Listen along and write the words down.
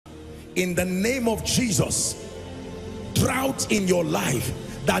in the name of Jesus, drought in your life,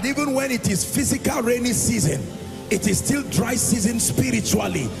 that even when it is physical rainy season, it is still dry season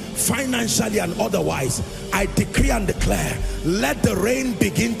spiritually, financially and otherwise. I decree and declare, let the rain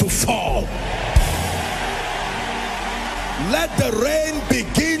begin to fall. Let the rain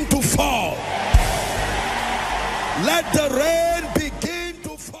begin to fall. Let the rain begin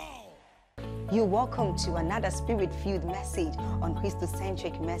to fall. You're welcome to another spirit-filled message on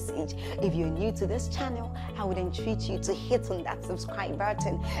Christocentric Message. If you're new to this channel, I would entreat you to hit on that subscribe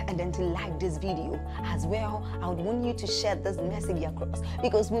button and then to like this video. As well, I would want you to share this message across,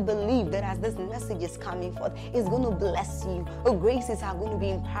 because we believe that as this message is coming forth, it's going to bless you. Graces are going to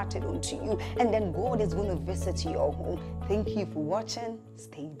be imparted unto you, and then God is going to visit your home. Thank you for watching.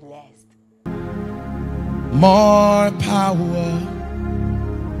 Stay blessed. More power,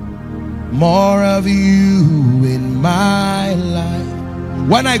 more of you in my life.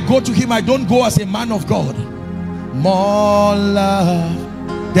 When I go to him, I don't go as a man of God. More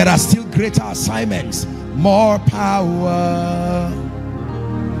love. There are still greater assignments. More power,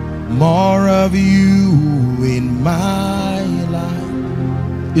 more of you in my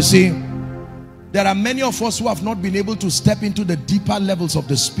life. You see, there are many of us who have not been able to step into the deeper levels of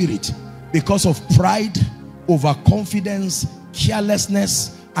the spirit because of pride, overconfidence,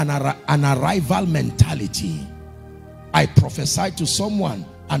 carelessness, and an arrival mentality. I prophesied to someone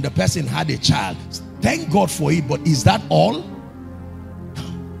and the person had a child. Thank God for it, but is that all?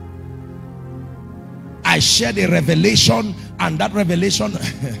 I shared a revelation, and that revelation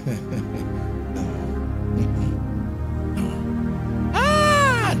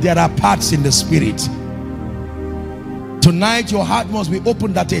there are parts in the spirit. Tonight your heart must be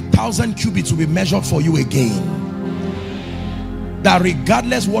open that 1,000 cubits will be measured for you again. That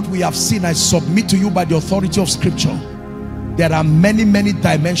regardless what we have seen, I submit to you by the authority of scripture, there are many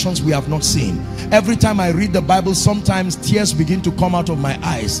dimensions we have not seen. Every time I read the Bible, sometimes tears begin to come out of my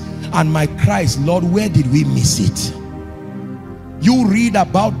eyes, and my cry is, Lord, where did we miss it? You read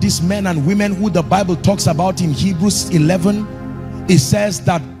about these men and women who the Bible talks about in Hebrews 11. It says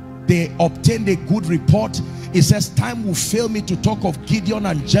that they obtained a good report. It says time will fail me to talk of Gideon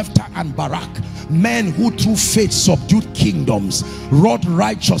and Jephthah and Barak, men who through faith subdued kingdoms, wrought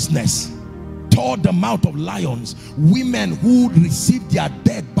righteousness, tore the mouth of lions, women who received their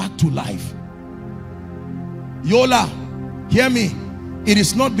dead back to life. Yola, hear me. It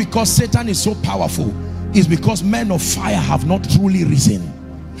is not because Satan is so powerful, it's because men of fire have not truly risen.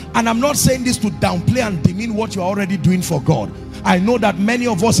 And I'm not saying this to downplay and demean what you're already doing for God. I know that many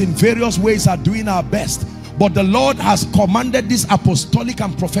of us in various ways are doing our best, but the Lord has commanded this apostolic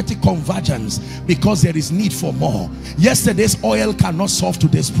and prophetic convergence because there is need for more. Yesterday's oil cannot solve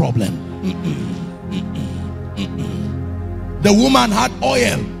today's problem. The woman had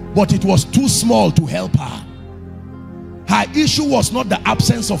oil, but it was too small to help her. Her issue was not the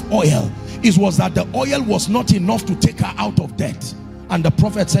absence of oil. It was that the oil was not enough to take her out of debt. And the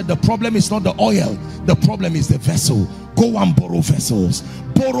prophet said, the problem is not the oil, the problem is the vessel. Go and borrow vessels.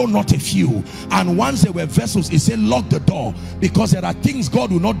 Borrow not a few. And once there were vessels, he said, lock the door, because there are things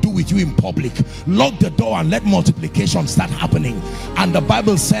God will not do with you in public. Lock the door and let multiplication start happening. And the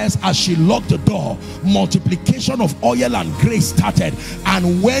Bible says, as she locked the door, multiplication of oil and grace started.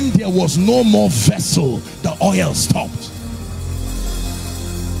 And when there was no more vessel, the oil stopped.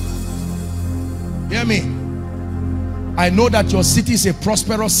 Hear me. I know that your city is a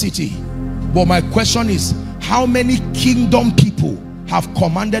prosperous city, but my question is, how many kingdom people have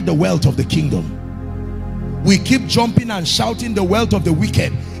commanded the wealth of the kingdom? We keep jumping and shouting the wealth of the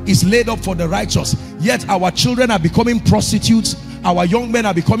wicked is laid up for the righteous, yet our children are becoming prostitutes, our young men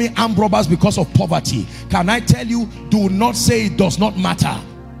are becoming armed robbers because of poverty. Can I tell you, do not say it does not matter.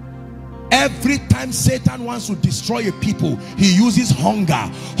 Every time Satan wants to destroy a people, he uses hunger.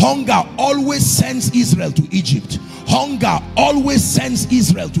 Hunger always sends Israel to Egypt. Hunger always sends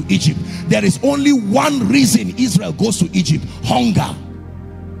Israel to Egypt. There is only one reason Israel goes to Egypt: hunger.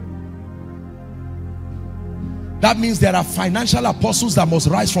 That means there are financial apostles that must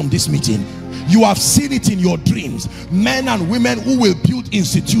rise from this meeting. You have seen it in your dreams. Men and women who will build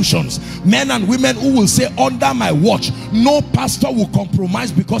institutions. Men and women who will say, under my watch, no pastor will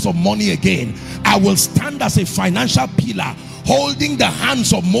compromise because of money again. I will stand as a financial pillar, holding the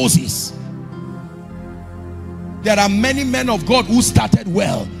hands of Moses. There are many men of God who started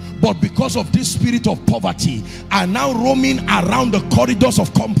well, but because of this spirit of poverty, are now roaming around the corridors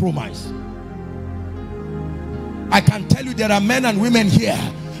of compromise. I can tell you there are men and women here,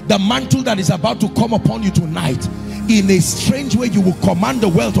 the mantle that is about to come upon you tonight in a strange way you will command the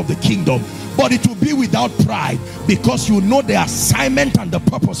wealth of the kingdom, but it will be without pride, because you know the assignment and the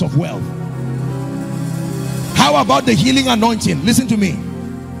purpose of wealth. How about the healing anointing? Listen to me.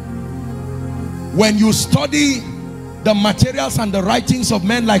 When you study the materials and the writings of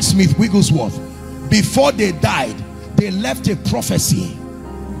men like Smith Wigglesworth, before they died, they left a prophecy.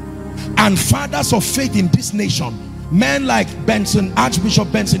 And fathers of faith in this nation, men like Benson,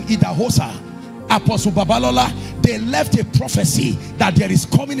 Archbishop Benson Idahosa, Apostle Babalola, they left a prophecy that there is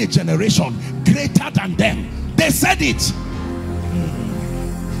coming a generation greater than them. They said it.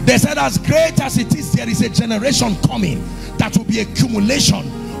 They said, as great as it is, there is a generation coming that will be accumulation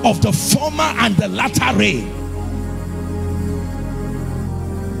of the former and the latter rain.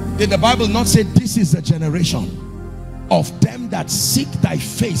 Did the Bible not say this is the generation of them that seek thy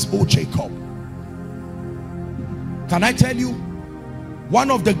face, O Jacob? Can I tell you, one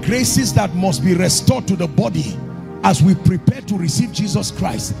of the graces that must be restored to the body as we prepare to receive Jesus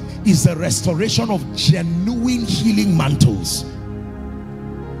Christ is the restoration of genuine healing mantles.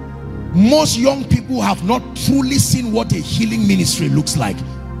 Most young people have not truly seen what a healing ministry looks like.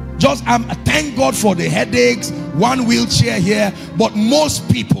 Just thank God for the headaches, one wheelchair here, but most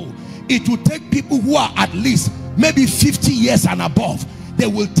people, it will take people who are at least maybe 50 years and above. They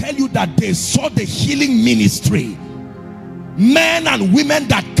will tell you that they saw the healing ministry. Men and women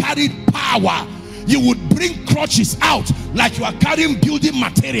that carried power. You would bring crutches out like you are carrying building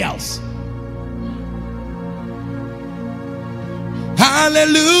materials.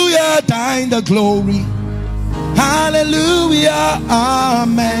 Hallelujah, thine the glory. Hallelujah,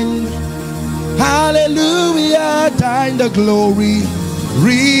 amen. Hallelujah, thine the glory.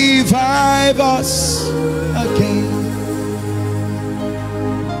 Revive us again.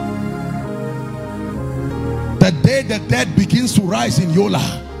 The day the dead begins to rise in Yola,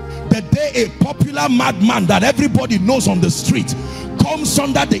 the day a popular madman that everybody knows on the street comes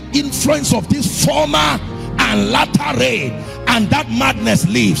under the influence of this former and latter rain, and that madness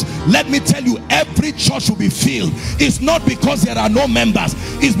leaves, let me tell you, every church will be filled. It's not because there are no members,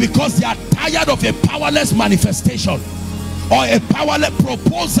 it's because they are tired of a powerless manifestation or a powerless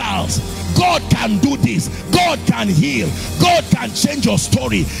proposals. God can do this, God can heal, God can change your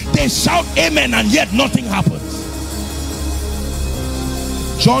story. They shout amen and yet nothing happens.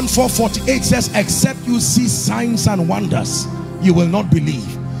 John 4:48 says, except you see signs and wonders, you will not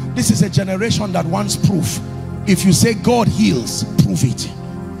believe. This is a generation that wants proof. If you say God heals, prove it.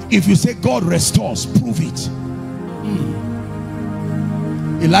 If you say God restores, prove it.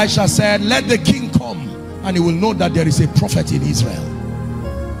 Elisha said, let the king come and he will know that there is a prophet in Israel.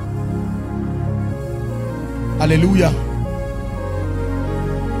 Hallelujah.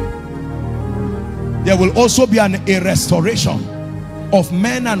 There will also be a restoration of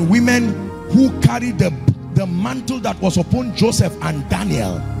men and women who carry the mantle that was upon Joseph and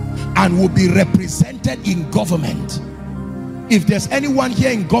Daniel and will be represented in government. If there's anyone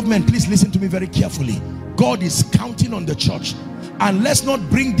here in government, please listen to me very carefully. God is counting on the church, and let's not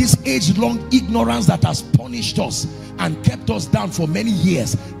bring this age-long ignorance that has punished us and kept us down for many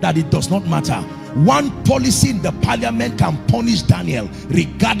years, that it does not matter. One policy in the parliament can punish Daniel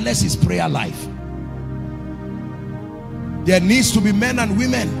regardless his prayer life. There needs to be men and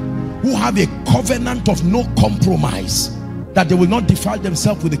women who have a covenant of no compromise, that they will not defile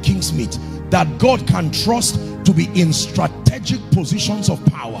themselves with the king's meat, that God can trust to be in strategic positions of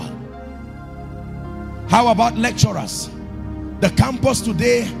power. How about lecturers? The campus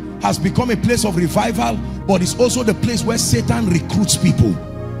today has become a place of revival, but it's also the place where Satan recruits people.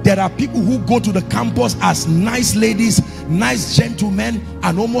 There are people who go to the campus as nice ladies, nice gentlemen,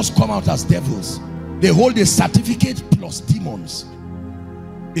 and almost come out as devils. They hold a certificate plus demons,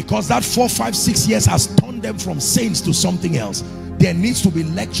 because that 4, 5, 6 years has turned them from saints to something else. There needs to be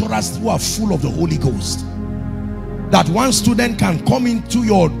lecturers who are full of the Holy Ghost, that one student can come into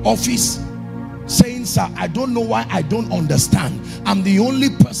your office saying, sir, I don't know why, I don't understand. I'm the only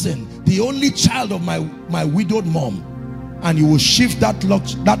person, the only child of my widowed mom. And you will shift that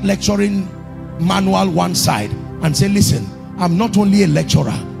lecturing manual one side and say, listen, I'm not only a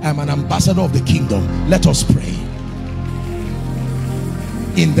lecturer, I'm an ambassador of the kingdom. Let us pray.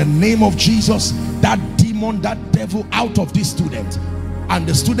 In the name of Jesus, that demon, that devil, out of this student. And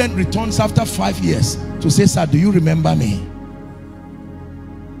the student returns after 5 years to say, sir, do you remember me?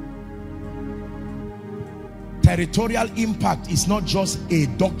 Territorial impact is not just a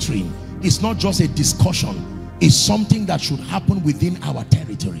doctrine, it's not just a discussion, it's something that should happen within our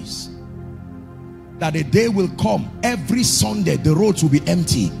territories. That a day will come, every Sunday the roads will be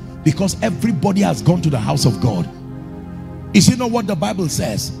empty because everybody has gone to the house of God. Is it not what the Bible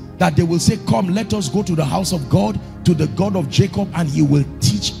says? that they will say, come, let us go to the house of God, to the God of Jacob, and he will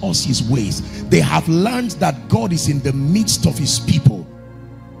teach us his ways. They have learned that God is in the midst of his people.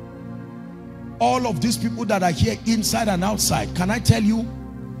 All of these people that are here inside and outside, can I tell you,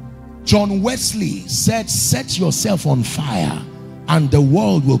 John Wesley said, set yourself on fire and the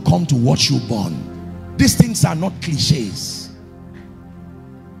world will come to watch you burn. These things are not cliches.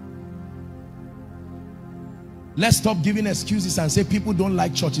 Let's stop giving excuses and say people don't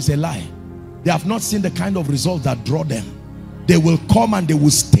like church. It's a lie. They have not seen the kind of results that draw them. They will come and they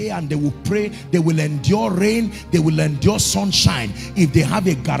will stay and they will pray. They will endure rain. They will endure sunshine. If they have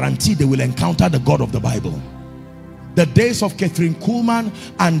a guarantee, they will encounter the God of the Bible. The days of Catherine Kuhlman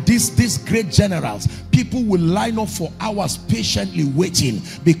and these great generals, people will line up for hours patiently waiting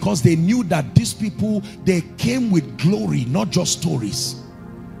because they knew that these people, they came with glory, not just stories.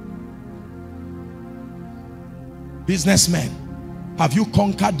 Businessmen, have you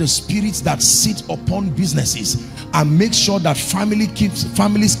conquered the spirits that sit upon businesses and make sure that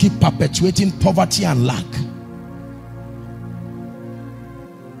families keep perpetuating poverty and lack?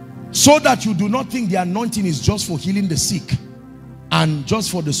 So that you do not think the anointing is just for healing the sick and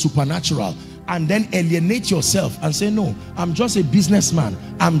just for the supernatural, and then alienate yourself and say, no, I'm just a businessman,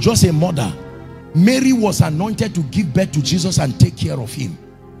 I'm just a mother. Mary was anointed to give birth to Jesus and take care of him.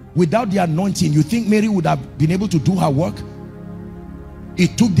 Without the anointing, you think Mary would have been able to do her work?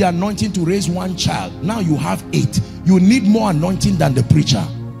 It took the anointing to raise one child. Now you have 8. You need more anointing than the preacher,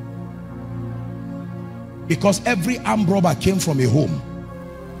 because every armed robber came from a home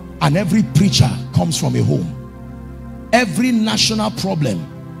and every preacher comes from a home. Every national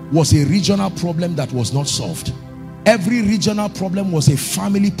problem was a regional problem that was not solved. Every regional problem was a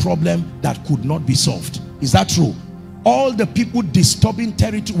family problem that could not be solved. Is that true? All the people disturbing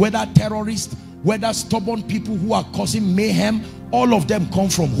territory, whether terrorists, whether stubborn people who are causing mayhem, all of them come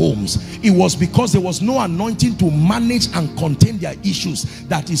from homes. It was because there was no anointing to manage and contain their issues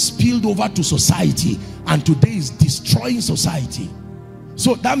that is spilled over to society, and today is destroying society.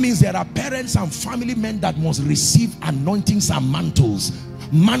 So that means there are parents and family men that must receive anointings and mantles.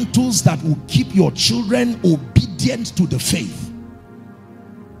 Mantles that will keep your children obedient to the faith.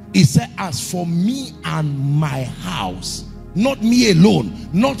 He said, as for me and my house, not me alone,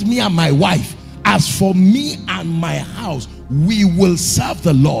 not me and my wife, as for me and my house, we will serve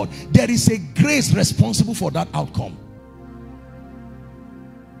the Lord. There is a grace responsible for that outcome.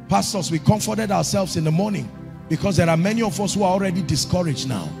 Pastors, we comforted ourselves in the morning because there are many of us who are already discouraged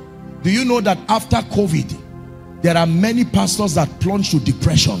now. Do you know that after COVID, there are many pastors that plunged to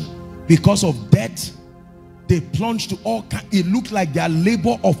depression because of debt? They plunged to all kinds. It looked like their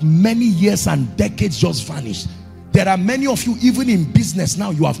labor of many years and decades just vanished. There are many of you, even in business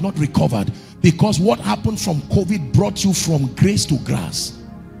now, you have not recovered because what happened from COVID brought you from grace to grass.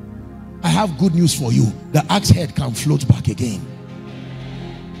 I have good news for you. The axe head can float back again.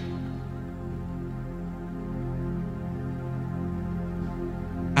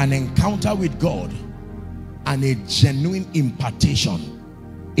 An encounter with God and a genuine impartation.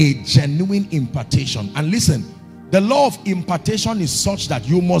 A genuine impartation. And listen, the law of impartation is such that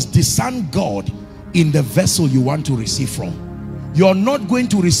you must discern God in the vessel you want to receive from. You're not going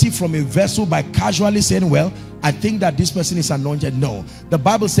to receive from a vessel by casually saying, well, I think that this person is anointed. No, the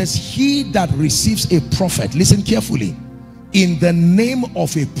Bible says he that receives a prophet, listen carefully, in the name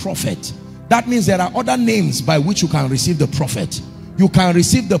of a prophet. That means there are other names by which you can receive the prophet. You can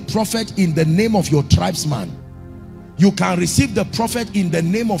receive the prophet in the name of your tribesman. You can receive the prophet in the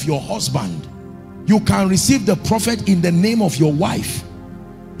name of your husband. You can receive the prophet in the name of your wife.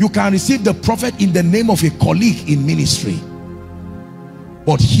 You can receive the prophet in the name of a colleague in ministry.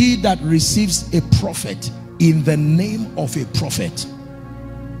 But he that receives a prophet in the name of a prophet.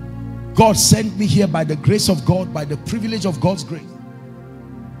 God sent me here by the grace of God, by the privilege of God's grace,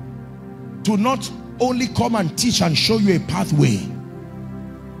 to not only come and teach and show you a pathway,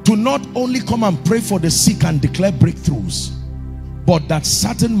 to not only come and pray for the sick and declare breakthroughs, but that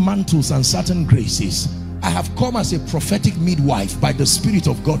certain mantles and certain graces. I have come as a prophetic midwife by the Spirit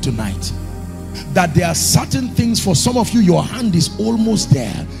of God tonight, that there are certain things for some of you, your hand is almost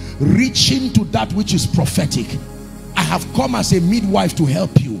there, reaching to that which is prophetic. I have come as a midwife to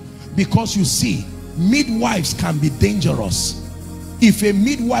help you, because you see, midwives can be dangerous. If a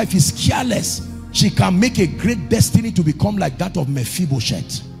midwife is careless, she can make a great destiny to become like that of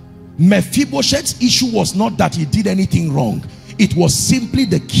Mephibosheth. Mephibosheth's issue was not that he did anything wrong. It was simply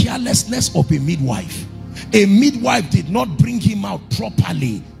the carelessness of a midwife. A midwife did not bring him out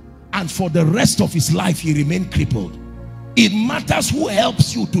properly, and for the rest of his life he remained crippled. It matters who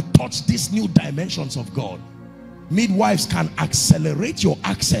helps you to touch these new dimensions of God. midwives can accelerate your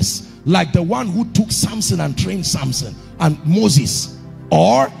access, like the one who took Samson and trained Samson and Moses.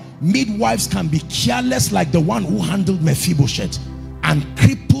 Or midwives can be careless, like the one who handled Mephibosheth, and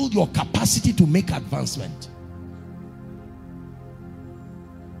cripple your capacity to make advancement.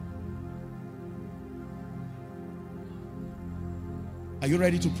 Are you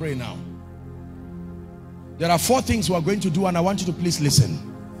ready to pray now? There are 4 things we are going to do, and I want you to please listen.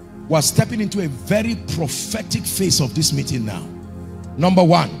 We are stepping into a very prophetic phase of this meeting now. Number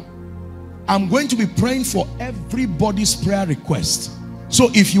 1, I'm going to be praying for everybody's prayer request. So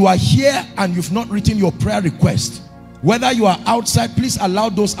if you are here and you've not written your prayer request, whether you are outside, please allow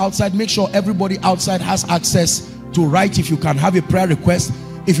those outside. Make sure everybody outside has access to write if you can have a prayer request.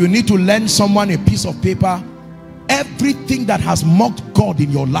 If you need to lend someone a piece of paper, everything that has mocked God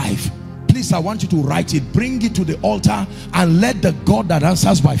in your life, please, I want you to write it, bring it to the altar, and let the God that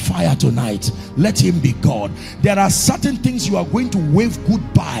answers by fire tonight, let him be God. There are certain things you are going to wave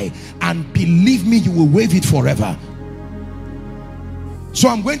goodbye, and believe me, you will wave it forever. So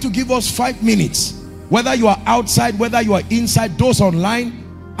I'm going to give us 5 minutes. Whether you are outside, whether you are inside, those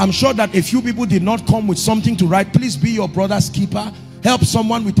online, I'm sure that a few people did not come with something to write. Please be your brother's keeper. Help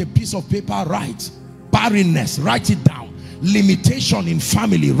someone with a piece of paper. Write. Barrenness, write it down. Limitation in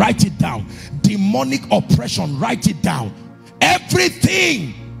family, write it down. Demonic oppression, write it down.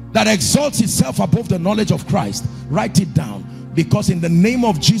 Everything that exalts itself above the knowledge of Christ, write it down. Because in the name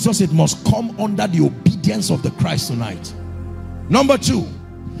of Jesus, it must come under the obedience of the Christ tonight. Number 2,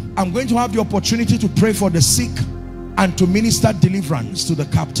 I'm going to have the opportunity to pray for the sick and to minister deliverance to the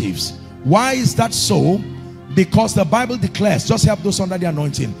captives. Why is that so? Because the Bible declares, just help those under the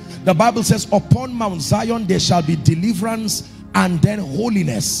anointing. The Bible says, upon Mount Zion there shall be deliverance and then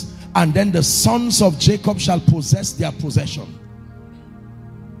holiness, and then the sons of Jacob shall possess their possession.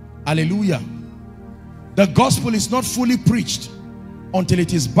 Hallelujah. The gospel is not fully preached until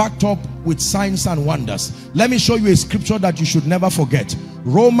it is backed up with signs and wonders. Let me show you a scripture that you should never forget.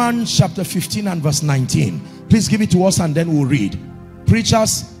 Romans chapter 15 and verse 19. Please give it to us and then we'll read.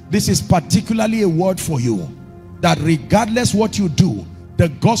 Preachers, this is particularly a word for you, that regardless what you do, the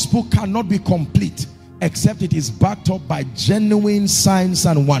gospel cannot be complete except it is backed up by genuine signs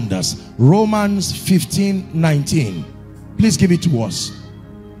and wonders. Romans 15:19. Please give it to us.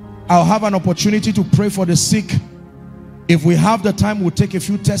 I'll have an opportunity to pray for the sick. If we have the time, we'll take a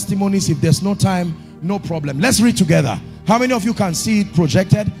few testimonies. If there's no time, no problem. Let's read together. How many of you can see it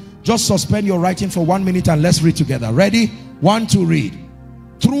projected? Just suspend your writing for 1 minute and let's read together. Ready? 1, 2, read.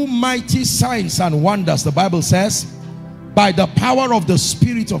 Through mighty signs and wonders, the Bible says, by the power of the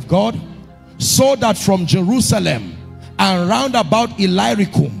Spirit of God, so that from Jerusalem and round about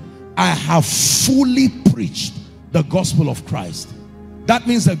Illyricum, I have fully preached the gospel of Christ. That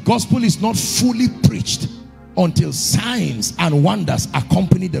means the gospel is not fully preached until signs and wonders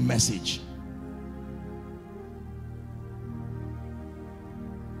accompany the message.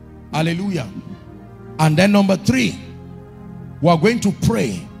 Hallelujah. And then number 3, we are going to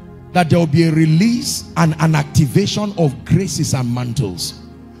pray that there will be a release and an activation of graces and mantles.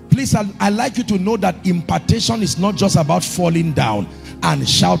 Please, I'd like you to know that impartation is not just about falling down and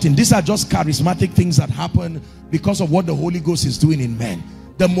shouting. These are just charismatic things that happen because of what the Holy Ghost is doing in men.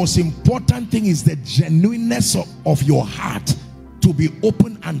 The most important thing is the genuineness of your heart to be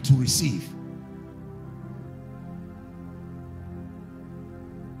open and to receive.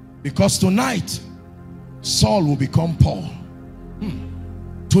 Because tonight, Saul will become Paul.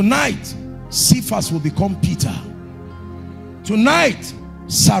 Tonight, Cephas will become Peter. Tonight,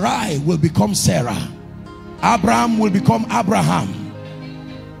 Sarai will become Sarah. Abraham will become Abraham.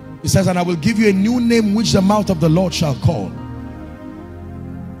 He says, and I will give you a new name which the mouth of the Lord shall call.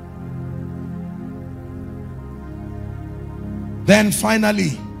 Then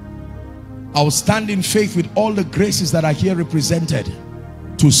finally, I will stand in faith with all the graces that are here represented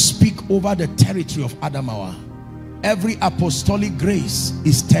to speak over the territory of Adamawa. Every apostolic grace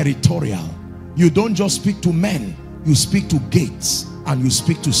is territorial. You don't just speak to men, you speak to gates and you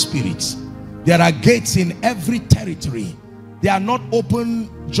speak to spirits. There are gates in every territory. They are not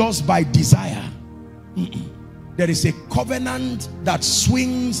open just by desire. There is a covenant that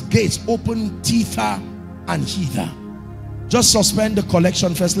swings gates open thither and hither. Just suspend the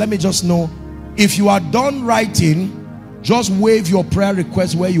collection first. Let me just know, if you are done writing, just wave your prayer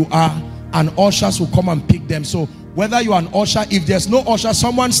request where you are and ushers will come and pick them. So whether you are an usher, if there's no usher,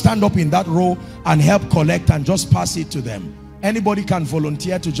 someone stand up in that row and help collect and just pass it to them. Anybody can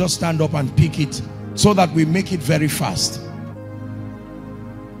volunteer to just stand up and pick it so that we make it very fast.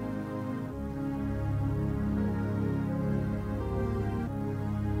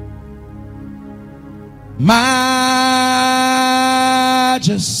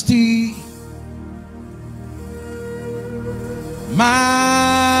 Majesty, majesty,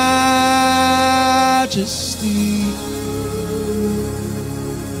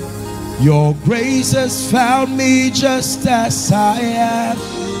 your grace has found me just as I am,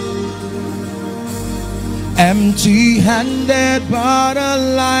 empty-handed but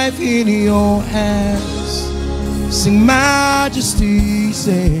alive in your hands. Sing majesty,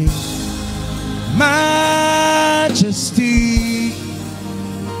 say majesty,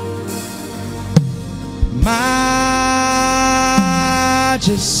 majesty.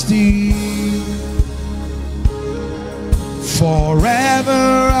 Forever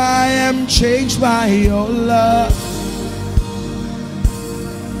I am changed by your love,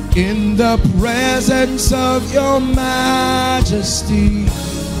 in the presence of your majesty.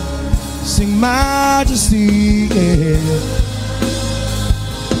 Sing majesty, yeah.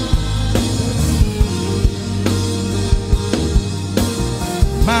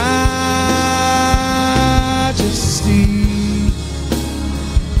 Majesty,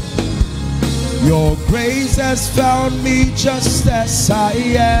 your grace has found me just as I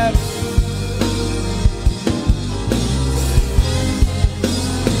am,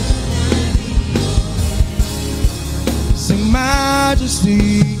 sing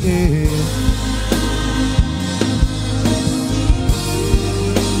majesty, yeah.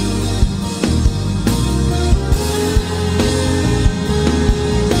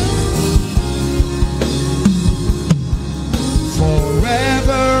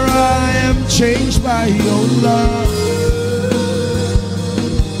 Changed by your love,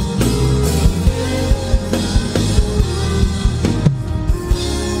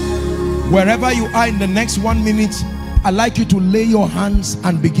 wherever you are in the next 1 minute, I'd like you to lay your hands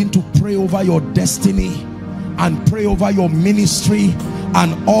and begin to pray over your destiny and pray over your ministry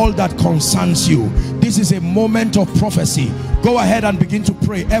and all that concerns you. This is a moment of prophecy. Go ahead and begin to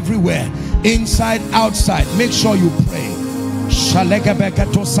pray everywhere, inside, outside. Make sure you pray. Go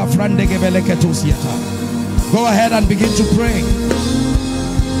ahead and begin to pray.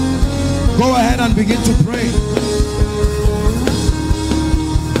 Go ahead and begin to pray.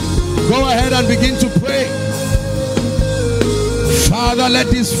 Go ahead and begin to pray. Father, let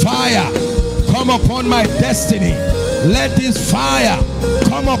this fire come upon my destiny. Let this fire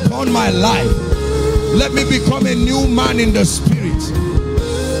come upon my life. Let me become a new man in the spirit.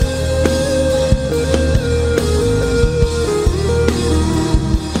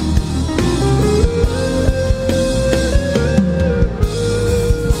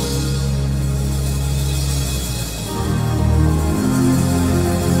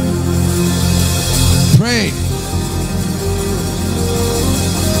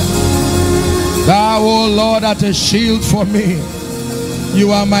 Thou, O Lord, art a shield for me.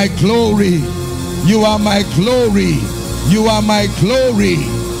 You are my glory. You are my glory. You are my glory.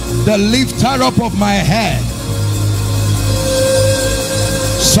 The lifter up of my head.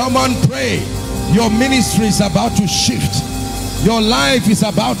 Someone pray. Your ministry is about to shift. Your life is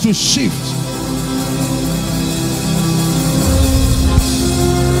about to shift.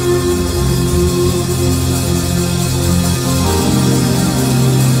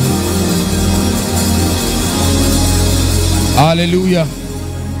 Hallelujah.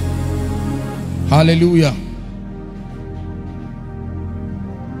 Hallelujah.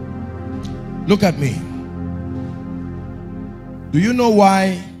 Look at me. Do you know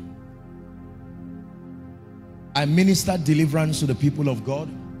why I minister deliverance to the people of God?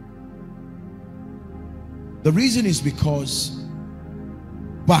 The reason is because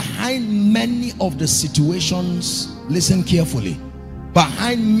behind many of the situations, listen carefully,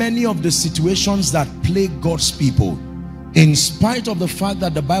 behind many of the situations that plague God's people, in spite of the fact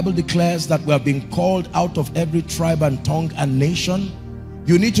that the Bible declares that we have been called out of every tribe and tongue and nation,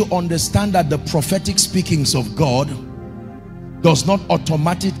 you need to understand that the prophetic speakings of God does not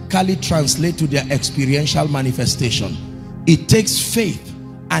automatically translate to their experiential manifestation. It takes faith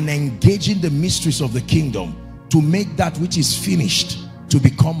and engaging the mysteries of the kingdom to make that which is finished to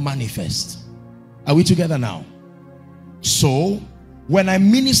become manifest. Are we together now? So when I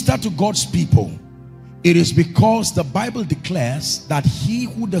minister to God's people, it is because the Bible declares that he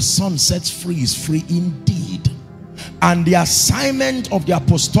who the Son sets free is free indeed. And the assignment of the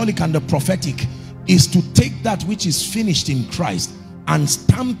apostolic and the prophetic is to take that which is finished in Christ and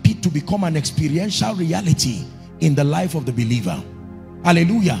stamp it to become an experiential reality in the life of the believer.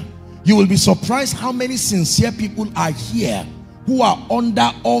 Hallelujah. You will be surprised how many sincere people are here who are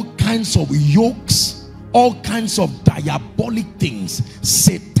under all kinds of yokes, all kinds of diabolic things,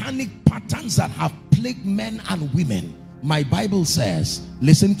 satanic patterns that have plagued men and women. My Bible says,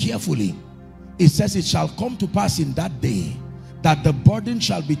 listen carefully, It says, it shall come to pass in that day that the burden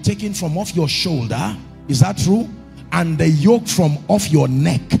shall be taken from off your shoulder. Is that true? And the yoke from off your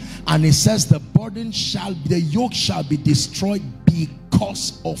neck. And it says the yoke shall be destroyed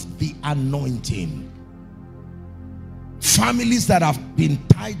because of the anointing. Families that have been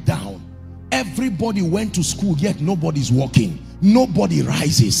tied down. Everybody went to school, yet nobody's working. Nobody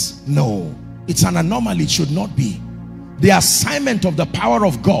rises. No, it's an anomaly. It should not be. The assignment of the power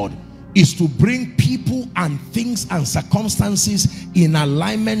of God is to bring people and things and circumstances in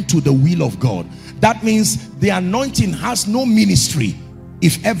alignment to the will of God. That means the anointing has no ministry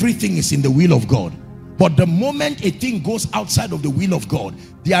if everything is in the will of God. But the moment a thing goes outside of the will of God,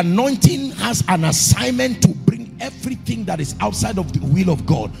 the anointing has an assignment to bring everything that is outside of the will of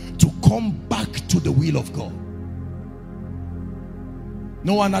God to come back to the will of God.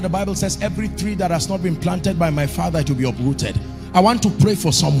 No wonder the Bible says, every tree that has not been planted by my Father, it will be uprooted. I want to pray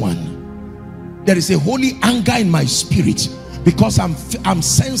for someone. There is a holy anger in my spirit because I'm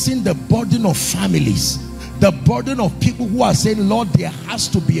sensing the burden of families, the burden of people who are saying, Lord, there has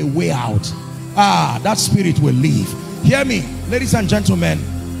to be a way out. That spirit will leave. Hear me, ladies and gentlemen.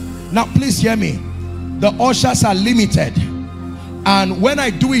 Now please hear me. The ushers are limited, and when I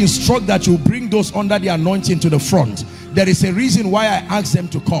do instruct that you bring those under the anointing to the front, there is a reason why I ask them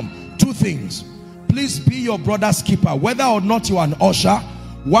to come. Two things. Please be your brother's keeper. Whether or not you are an usher,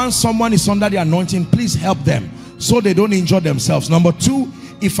 once someone is under the anointing, please help them so they don't injure themselves. Number two,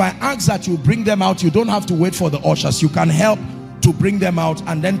 if I ask that you bring them out, you don't have to wait for the ushers. You can help to bring them out.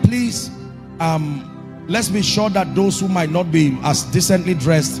 And then please, let's be sure that those who might not be as decently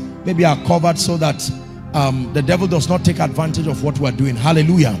dressed maybe are covered so that the devil does not take advantage of what we're doing.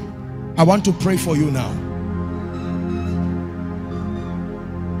 Hallelujah. I want to pray for you now.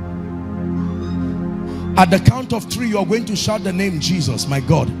 At the count of 3, you are going to shout the name Jesus. My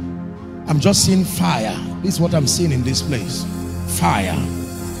God, I'm just seeing fire. This is what I'm seeing in this place. Fire.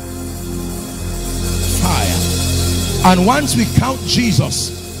 Fire. And once we count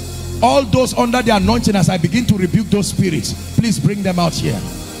Jesus, all those under the anointing, as I begin to rebuke those spirits, please bring them out here.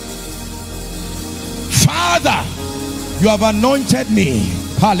 Father, you have anointed me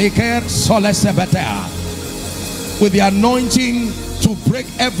with the anointing to break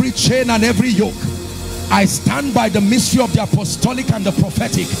every chain and every yoke. I stand by the mystery of the apostolic and the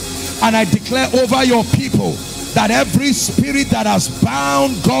prophetic, and I declare over your people that every spirit that has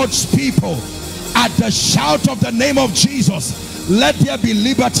bound God's people, at the shout of the name of Jesus, let there be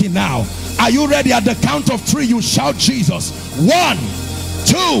liberty now. Are you ready? At the count of 3, you shout Jesus. 1,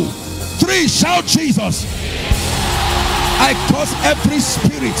 2, 3, shout Jesus. I cause every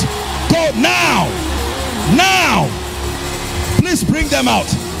spirit, go now, now. Please bring them out.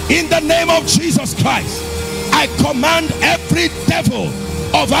 In the name of Jesus Christ, I command every devil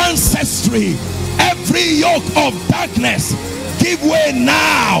of ancestry, every yoke of darkness, give way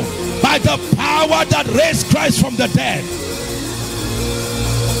now by the power that raised Christ from the dead.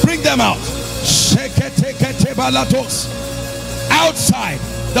 Bring them out. Outside,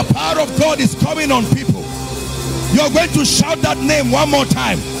 the power of God is coming on people. You're going to shout that name one more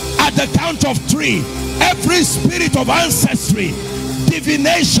time. At the count of 3, every spirit of ancestry,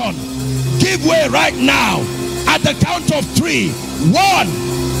 divination, give way right now. At the count of 3, 1,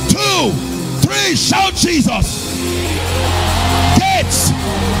 2, 3, shout Jesus. Gates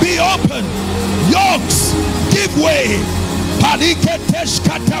be open, yokes give way.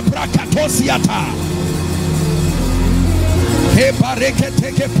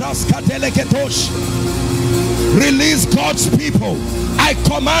 Release God's people. I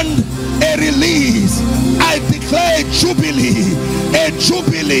command a release. I declare a jubilee, a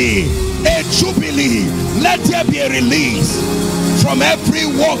jubilee, a jubilee. Let there be a release from every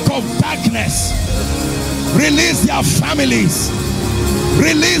work of darkness. Release their families,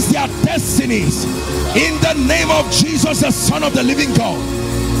 release their destinies in the name of Jesus, the Son of the living God.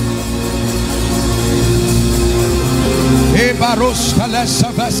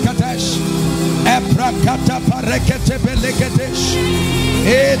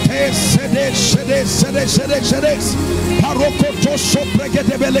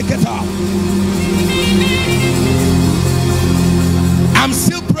 I'm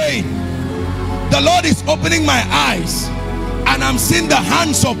still praying. The Lord is opening my eyes, and I'm seeing the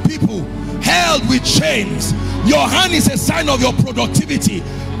hands of people held with chains. Your hand is a sign of your productivity.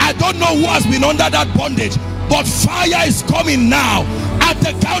 I don't know who has been under that bondage, but fire is coming now. At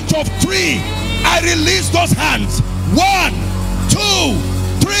the count of 3, I release those hands. 1, 2,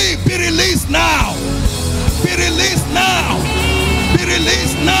 3. Be released now. Be released now. Be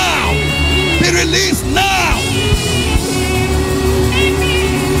released now. Be released now.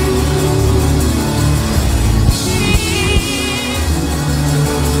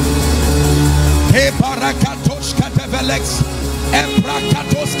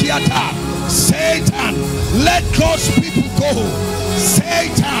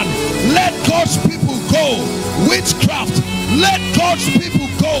 Satan, let God's people go. Witchcraft, let God's people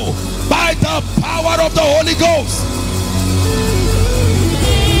go by the power of the Holy Ghost.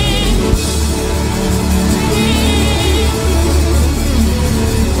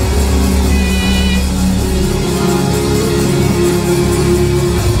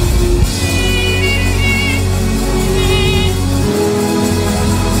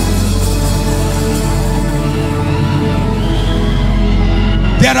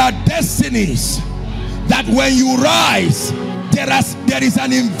 There are destinies that when you rise, there is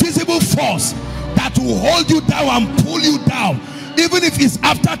an invisible force that will hold you down and pull you down. Even if it's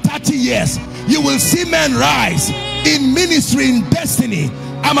after 30 years, you will see men rise in ministry, in destiny.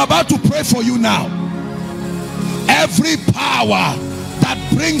 I'm about to pray for you now. Every power that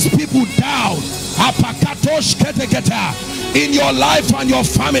brings people down in your life and your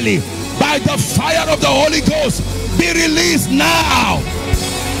family, by the fire of the Holy Ghost, be released now.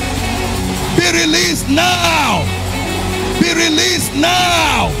 Be released now. Be released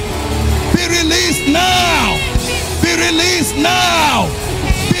now. Be released now. Be released now.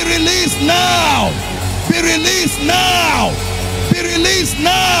 Be released now. Be released now. Be released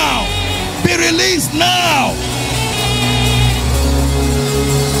now. Be released now.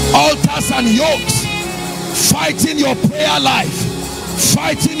 Altars and yokes fighting your prayer life,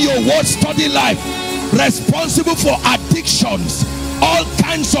 fighting your word study life, responsible for addictions, all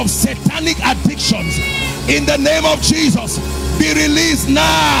kinds of satanic addictions, in the name of Jesus, be released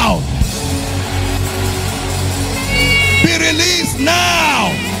now. Be released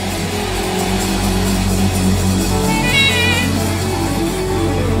now.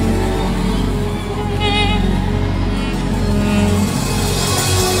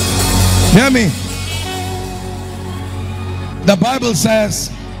 Hear me. The Bible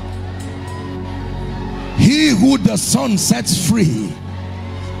says, he who the Son sets free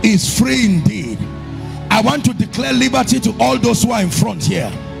is free indeed. I want to declare liberty to all those who are in front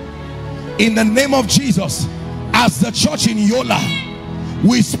here. In the name of Jesus, as the church in Yola,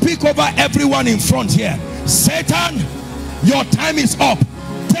 we speak over everyone in front here. Satan, your time is up.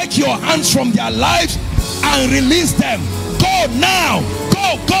 Take your hands from their lives and release them. Go now.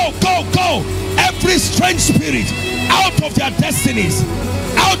 Go, go, go, go. Every strange spirit out of their destinies,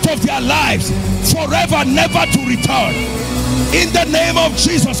 out of their lives, forever, never to return. In the name of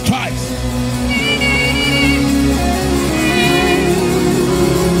Jesus Christ.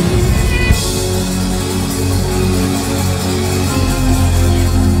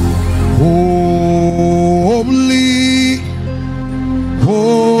 Holy,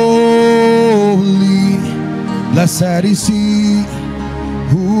 holy, blessed is he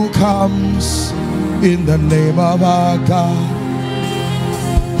who comes in the name of our God.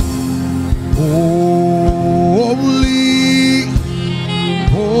 Holy,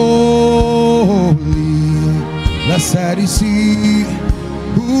 holy, blessed is he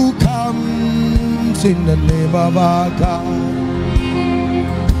who comes in the name of our God.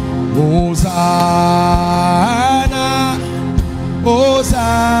 Hosanna,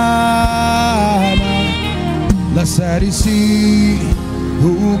 Hosanna, blessed is he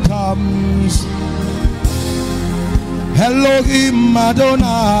who comes. Elohim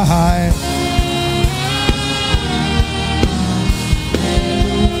Adonai,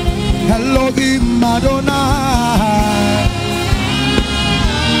 Elohim Adonai,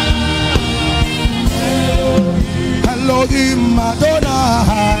 Elohim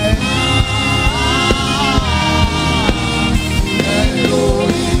Adonai,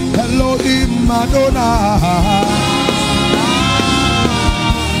 Elohim Adonai.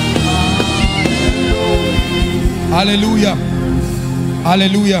 Hallelujah.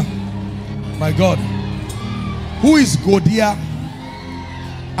 Hallelujah. My God. Who is Godia?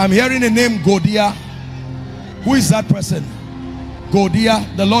 I'm hearing the name Godia. Who is that person? Godia.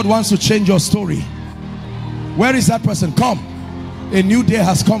 The Lord wants to change your story. Where is that person? Come. A new day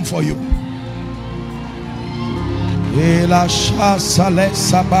has come for you.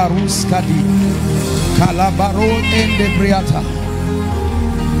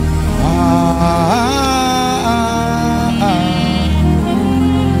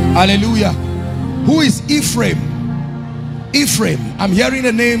 Hallelujah. Who is Ephraim? Ephraim. I'm hearing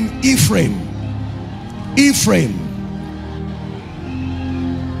the name Ephraim. Ephraim.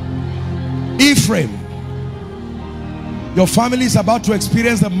 Ephraim. Your family is about to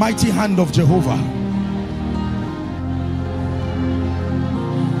experience the mighty hand of Jehovah.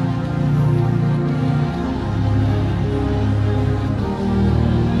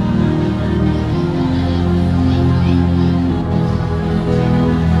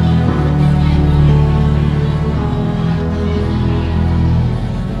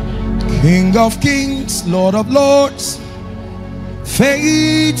 King of kings, Lord of lords,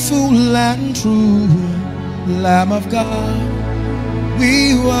 faithful and true, Lamb of God,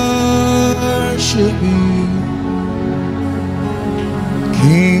 we worship you.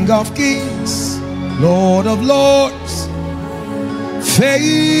 King of kings, Lord of lords,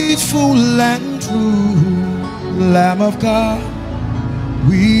 faithful and true, Lamb of God,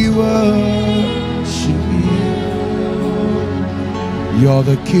 we worship you. You're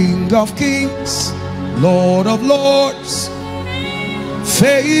the King of kings, Lord of lords,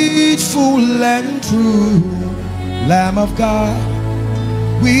 faithful and true, Lamb of God,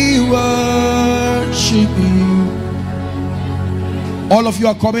 we worship you. All of you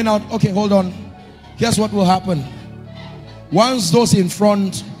are coming out. Okay, hold on. Here's what will happen. Once those in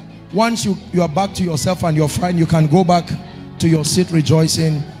front, once you are back to yourself and you're fine, you can go back to your seat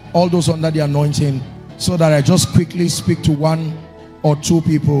rejoicing. All those under the anointing, so that I just quickly speak to one or two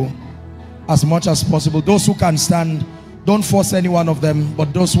people as much as possible. Those who can stand, don't force any one of them,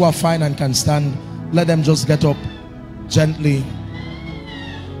 but those who are fine and can stand, let them just get up gently.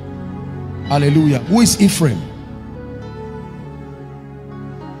 Hallelujah. Who is Ephraim?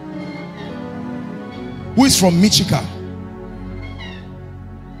 Who is from Michika?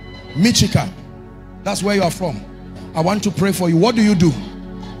 Michika, that's where you are from. I want to pray for you. What do you do?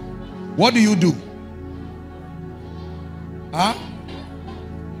 What do you do? Huh?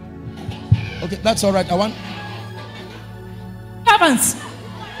 Okay, that's all right. I want servants.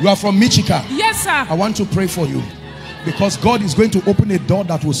 You are from Michika. Yes, sir. I want to pray for you, because God is going to open a door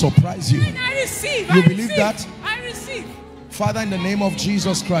that will surprise you. I receive. You believe that? I receive. Father, in the name of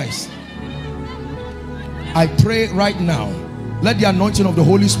Jesus Christ, I pray right now, let the anointing of the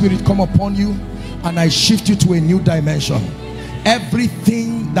Holy Spirit come upon you, and I shift you to a new dimension.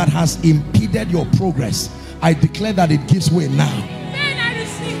 Everything that has impeded your progress, I declare that it gives way now. Then I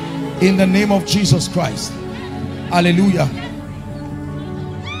receive. In the name of Jesus Christ. Hallelujah.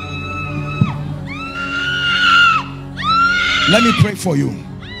 Let me pray for you.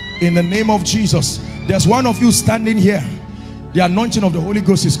 In the name of Jesus. There's one of you standing here. The anointing of the Holy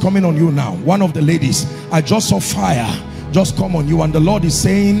Ghost is coming on you now. One of the ladies, I just saw fire just come on you, and the Lord is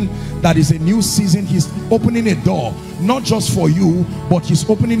saying that is a new season. He's opening a door, not just for you, but he's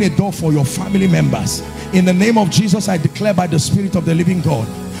opening a door for your family members. In the name of Jesus, I declare by the Spirit of the living God,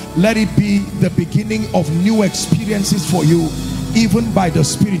 let it be the beginning of new experiences for you, even by the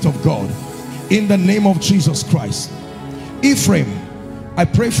Spirit of God, in the name of Jesus Christ. Ephraim, I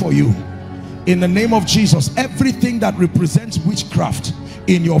pray for you in the name of Jesus. Everything that represents witchcraft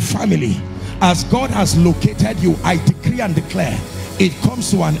in your family, as God has located you, I decree and declare it comes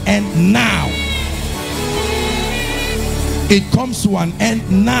to an end now. It comes to an end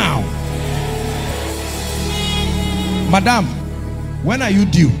now. Madam, when are you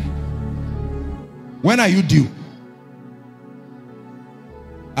due? When are you due?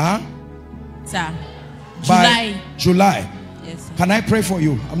 Sir. By July. Yes, sir. Can I pray for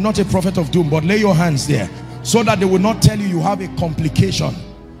you? I'm not a prophet of doom, but lay your hands there, so that they will not tell you you have a complication,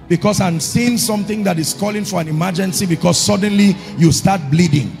 because I'm seeing something that is calling for an emergency, because suddenly you start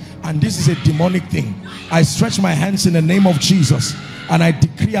bleeding, and this is a demonic thing. I stretch my hands in the name of Jesus, and I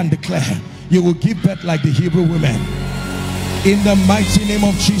decree and declare you will give birth like the Hebrew women. In the mighty name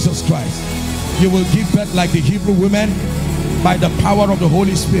of Jesus Christ, you will give birth like the Hebrew women by the power of the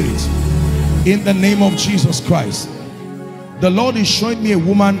Holy Spirit. In the name of Jesus Christ. The Lord is showing me a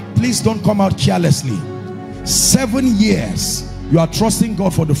woman. Please don't come out carelessly. 7 years you are trusting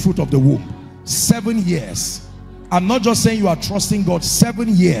God for the fruit of the womb. 7 years. I'm not just saying you are trusting God. 7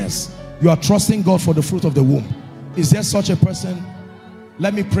 years you are trusting God for the fruit of the womb. Is there such a person?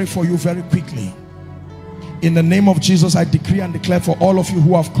 Let me pray for you very quickly. In the name of Jesus, I decree and declare for all of you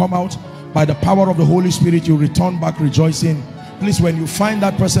who have come out, by the power of the Holy Spirit, you return back rejoicing. Please, when you find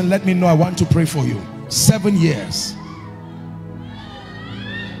that person, let me know. I want to pray for you. 7 years.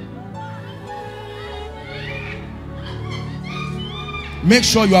 Make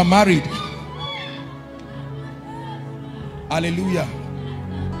sure you are married. Hallelujah.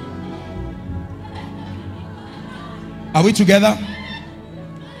 Are we together?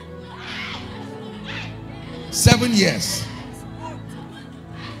 7 years.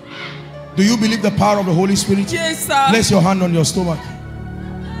 Do you believe the power of the Holy Spirit? Yes, sir. Place your hand on your stomach.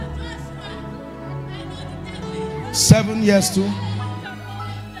 7 years too.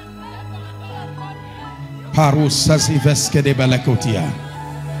 I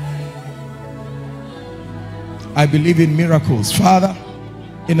believe in miracles. Father,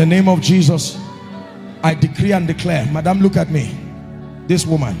 in the name of Jesus, I decree and declare. Madam, look at me. This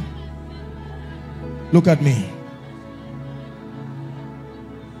woman, look at me.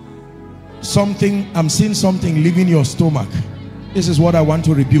 I'm seeing something leaving your stomach. This is what I want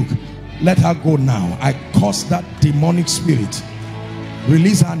to rebuke. Let her go now. I curse that demonic spirit.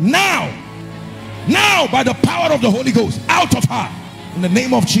 Release her now. Now, by the power of the Holy Ghost, out of her in the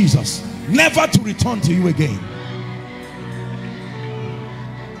name of Jesus, never to return to you again.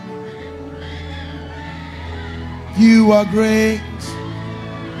 You are great.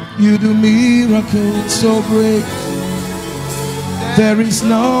 You do miracles so great. There is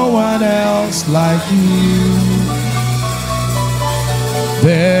no one else like you.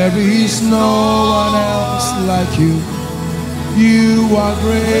 There is no one else like you. You are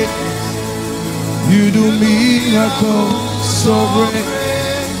great. You do miracles so great.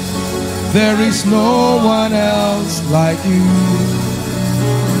 There is no one else like you.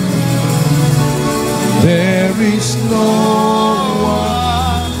 There is no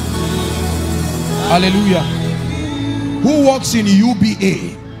one. Hallelujah. Who works in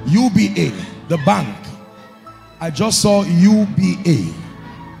UBA? UBA, the bank. I just saw UBA.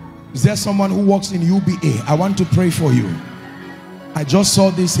 Is there someone who works in UBA? I want to pray for you. I just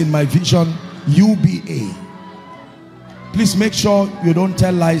saw this in my vision. UBA. Please make sure you don't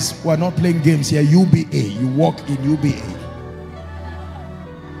tell lies. We're not playing games here. UBA. You work in UBA.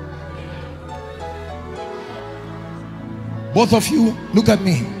 Both of you, look at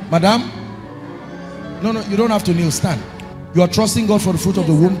me. Madam? No, you don't have to kneel. Stand. You are trusting God for the fruit of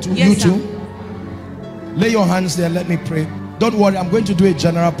the womb too? Yes, you too? Lay your hands there. Let me pray. Don't worry. I'm going to do a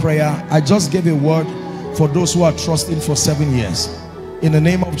general prayer. I just gave a word for those who are trusting for 7 years. In the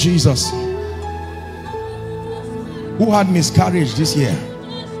name of Jesus. Who had miscarriage this year?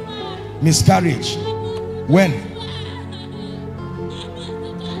 Miscarriage. When?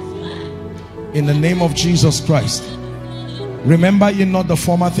 In the name of Jesus Christ. Remember ye not the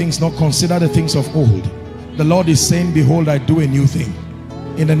former things, nor consider the things of old. The Lord is saying, behold, I do a new thing.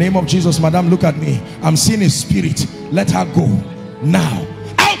 In the name of Jesus, madam, look at me. I'm seeing a spirit. Let her go now.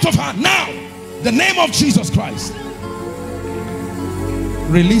 Out of her now. The name of Jesus Christ.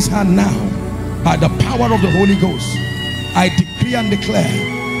 Release her now by the power of the Holy Ghost. I decree and declare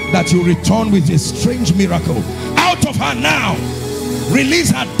that you return with a strange miracle. Out of her now. Release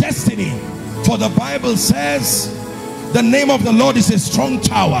her destiny. For the Bible says, the name of the Lord is a strong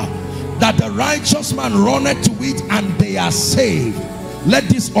tower, that the righteous man runneth to it and they are saved. Let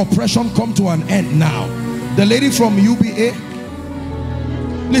this oppression come to an end now. The lady from UBA,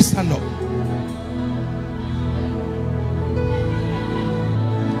 please stand up.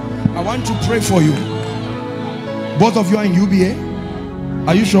 I want to pray for you. Both of you are in UBA.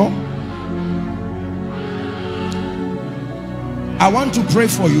 Are you sure? I want to pray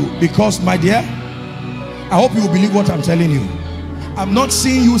for you because, my dear, I hope you will believe what I'm telling you. I'm not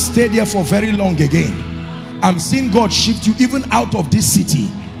seeing you stay there for very long again. I'm seeing God shift you even out of this city.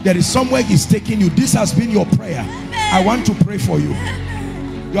 There is somewhere He's taking you. This has been your prayer. I want to pray for you.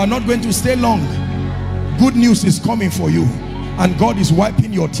 You are not going to stay long. Good news is coming for you, and God is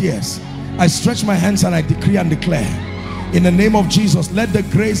wiping your tears. I stretch my hands and I decree and declare, in the name of Jesus, let the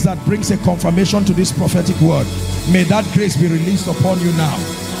grace that brings a confirmation to this prophetic word, may that grace be released upon you now.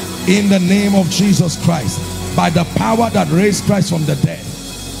 In the name of Jesus Christ, by the power that raised Christ from the dead,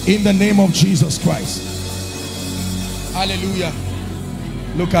 in the name of Jesus Christ. Hallelujah.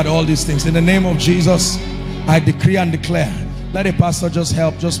 Look at all these things. In the name of Jesus, I decree and declare. Let a pastor just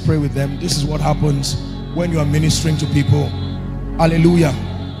help, just pray with them. This is what happens when you are ministering to people. Hallelujah.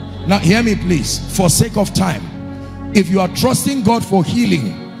 Now hear me please, for sake of time. If you are trusting God for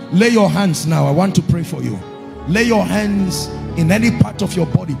healing, lay your hands now. I want to pray for you. Lay your hands in any part of your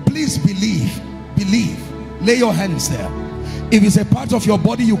body. Please believe. Lay your hands there. If it's a part of your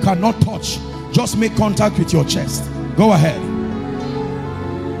body you cannot touch, just make contact with your chest. Go ahead.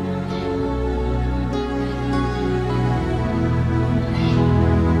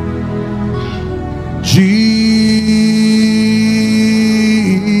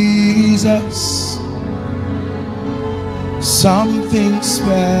 Jesus, something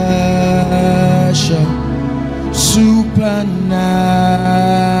special, supernatural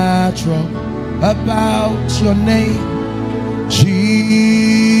about your name, Jesus.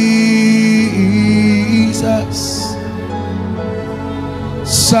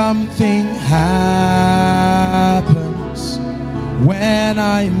 Something happens when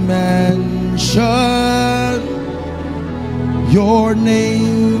I mention your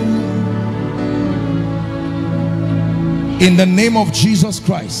name. In the name of Jesus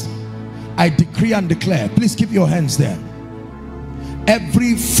Christ, I decree and declare, please keep your hands there.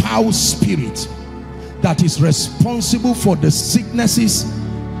 Every foul spirit that is responsible for the sicknesses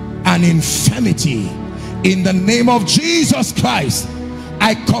and infirmity, in the name of Jesus Christ,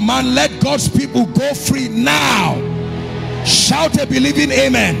 I command, let God's people go free now. Shout a believing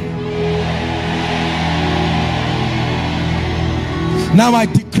amen. Now I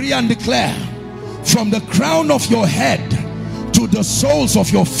decree and declare, from the crown of your head to the soles of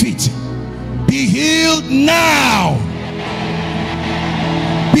your feet, be healed now.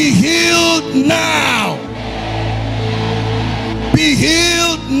 Be healed now. Be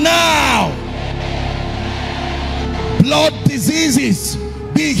healed now. Blood diseases,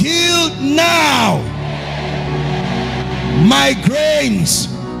 be healed now. Migraines,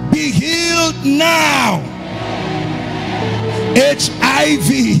 be healed now. HIV,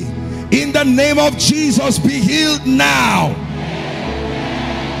 in the name of Jesus, be healed now.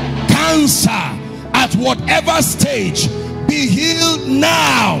 Cancer, at whatever stage, be healed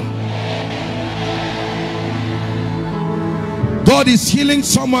now. God is healing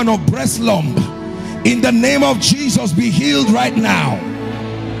someone of breast lump. In the name of Jesus, be healed right now.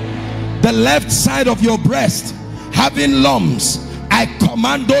 The left side of your breast having lumps, I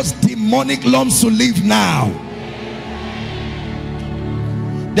command those demonic lumps to leave now.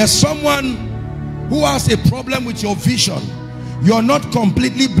 There's someone who has a problem with your vision. You're not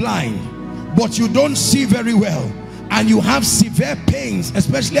completely blind, but you don't see very well, and you have severe pains,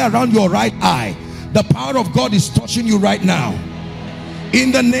 especially around your right eye. The power of God is touching you right now.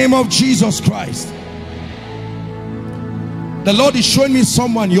 In the name of Jesus Christ. The Lord is showing me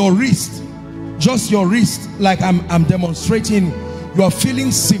someone, your wrist, just your wrist, like I'm demonstrating. You are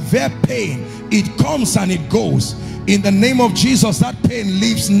feeling severe pain. It comes and it goes. In the name of Jesus, that pain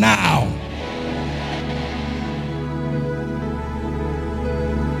leaves now.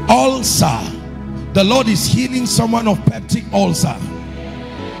 Ulcer, the Lord is healing someone of peptic ulcer.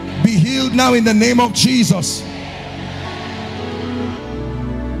 Be healed now in the name of Jesus.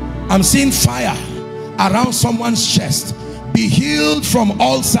 I'm seeing fire around someone's chest. Be healed from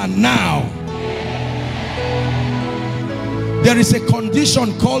ulcer now. There is a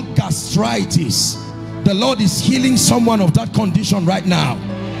condition called gastritis. The Lord is healing someone of that condition right now.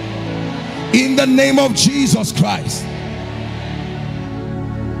 In the name of Jesus Christ.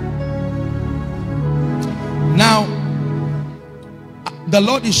 Now, the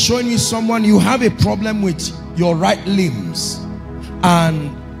Lord is showing me someone, you have a problem with your right limbs,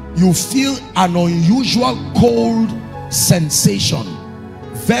 and you feel an unusual cold sensation.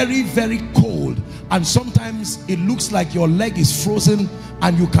 Very, very cold. And sometimes it looks like your leg is frozen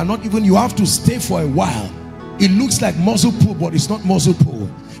and you cannot even, you have to stay for a while. It looks like muscle pull, but it's not muscle pull.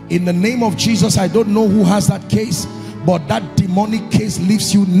 In the name of Jesus, I don't know who has that case, but that demonic case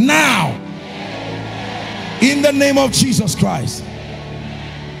leaves you now. In the name of Jesus Christ.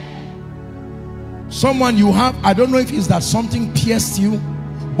 Someone you have, I don't know if it's that something pierced you,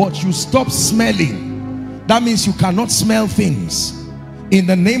 but you stop smelling. That means you cannot smell things. In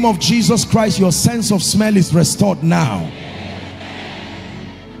the name of Jesus Christ, your sense of smell is restored now.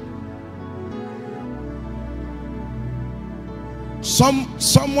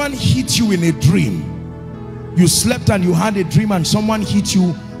 Someone hit you in a dream. You slept and you had a dream and someone hit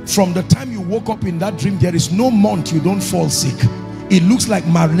you. From the time you woke up in that dream, there is no month you don't fall sick. It looks like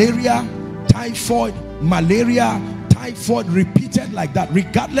malaria, typhoid, repeated like that.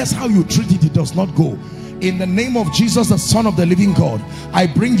 Regardless how you treat it, it does not go. In the name of Jesus, the Son of the living God, I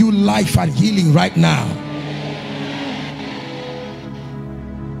bring you life and healing right now.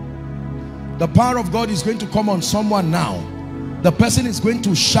 The power of God is going to come on someone now. The person is going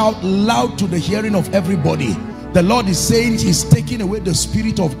to shout loud to the hearing of everybody. The Lord is saying he's taking away the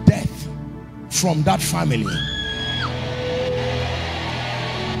spirit of death from that family.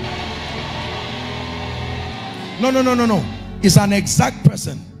 No. It's an exact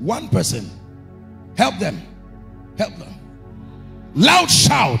person. One person. Help them. Help them. Loud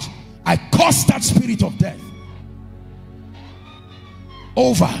shout. I curse that spirit of death.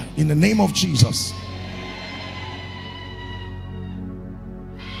 Over in the name of Jesus.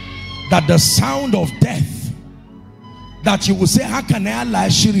 That the sound of death, that you will say, how can I lie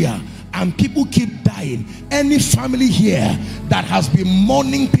Syria? And people keep dying. Any family here that has been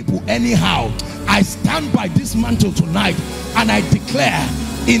mourning people anyhow, I stand by this mantle tonight and I declare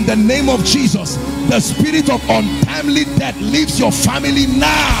in the name of Jesus, the spirit of untimely death leaves your family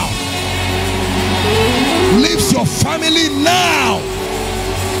now. Leaves your family now.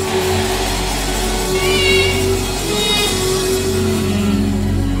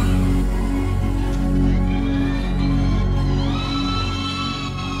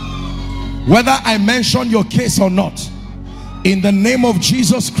 Whether I mention your case or not, in the name of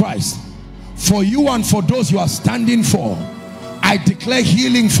Jesus Christ, for you and for those you are standing for, I declare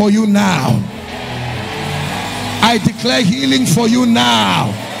healing for you now. I declare healing for you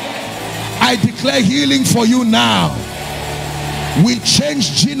now. I declare healing for you now. We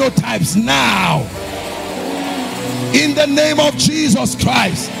change genotypes now. In the name of Jesus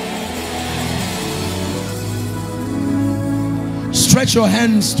Christ. Stretch your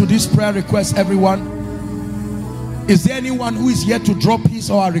hands to this prayer request, everyone. Is there anyone who is yet to drop his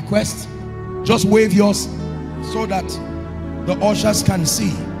or her request? Just wave yours so that the ushers can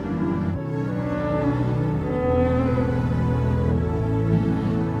see.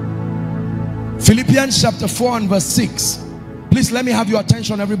 Philippians chapter 4 and verse 6. Please let me have your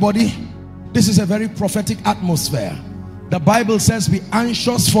attention, everybody. This is a very prophetic atmosphere. The Bible says, be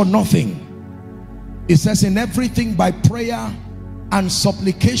anxious for nothing. It says, in everything by prayer and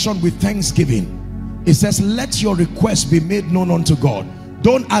supplication with thanksgiving. It says, let your request be made known unto God.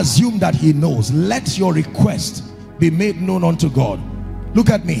 Don't assume that he knows. Let your request be made known unto God. Look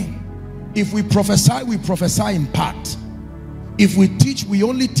at me. If we prophesy in part. If we teach, we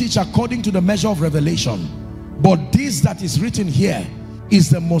only teach according to the measure of revelation. But this that is written here is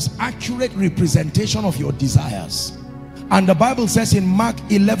the most accurate representation of your desires. And the Bible says in Mark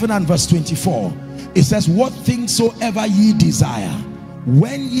 11 and verse 24, it says, what things soever ye desire,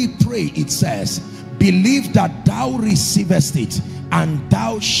 when ye pray, it says, believe that thou receivest it, and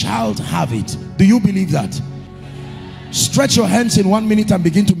thou shalt have it. Do you believe that? Stretch your hands in 1 minute and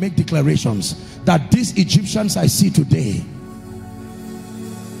begin to make declarations that these Egyptians I see today,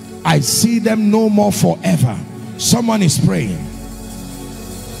 I see them no more forever. Someone is praying.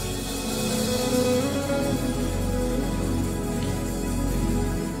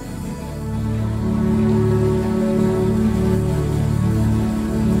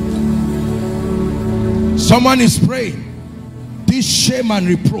 Someone is praying. This shame and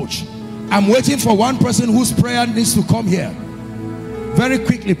reproach. I'm waiting for one person whose prayer needs to come here. Very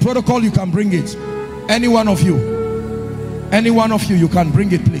quickly, protocol, you can bring it. Any one of you. Any one of you, you can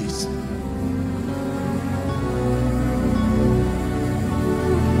bring it, please.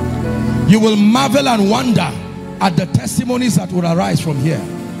 You will marvel and wonder at the testimonies that will arise from here.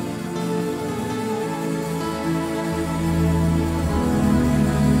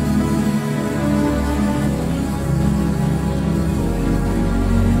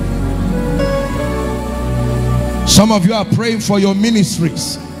 Some of you are praying for your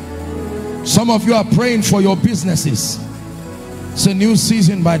ministries. Some of you are praying for your businesses. It's a new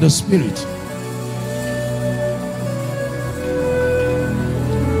season by the Spirit.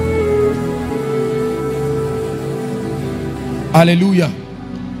 Hallelujah.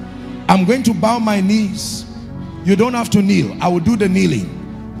 I'm going to bow my knees. You don't have to kneel. I will do the kneeling.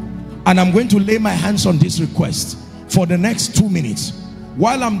 And I'm going to lay my hands on this request for the next 2 minutes.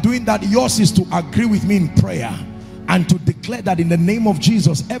 While I'm doing that, yours is to agree with me in prayer and to declare that in the name of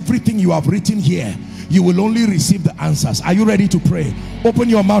Jesus, everything you have written here, you will only receive the answers. Are you ready to pray? Open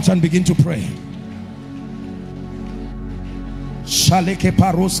your mouth and begin to pray. Shaleke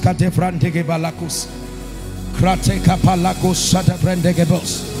paroska de vrantege balakus. Krate kapalakos shata vrantege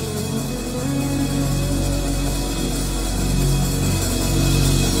bos.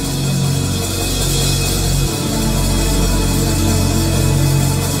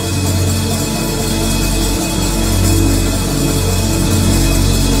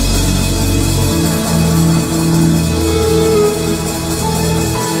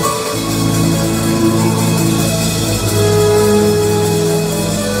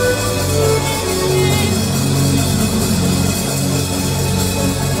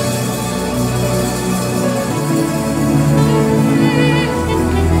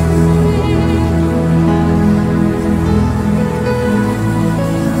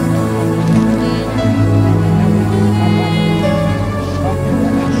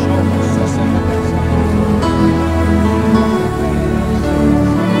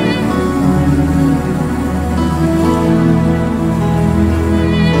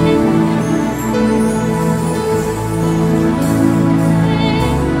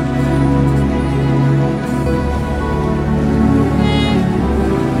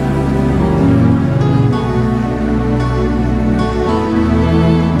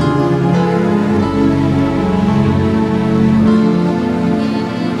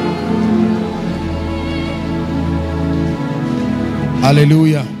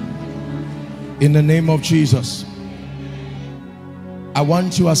 Hallelujah. In the name of Jesus, I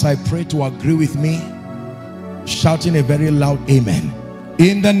want you, as I pray, to agree with me, shouting a very loud amen.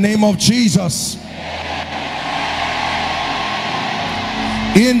 In the name of Jesus.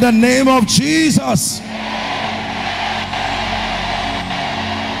 In the name of Jesus.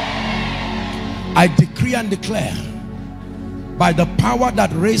 I decree and declare, by the power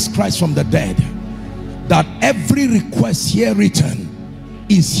that raised Christ from the dead, that every request here written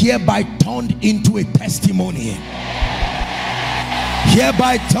is hereby turned into a testimony.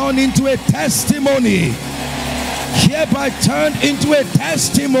 Hereby turned into a testimony. Hereby turned into a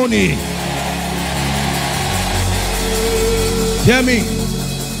testimony. Hear me.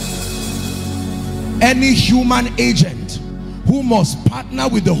 Any human agent who must partner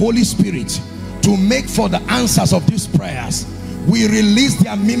with the Holy Spirit to make for the answers of these prayers, we release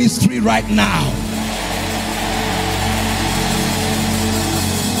their ministry right now.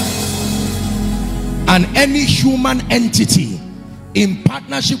 And any human entity in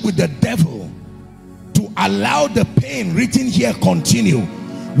partnership with the devil to allow the pain written here continue,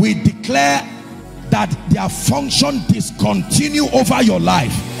 we declare that their function discontinue over your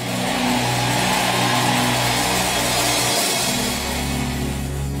life.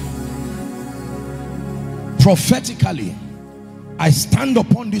 Prophetically, I stand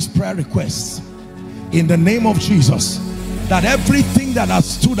upon these prayer requests in the name of Jesus, that everything that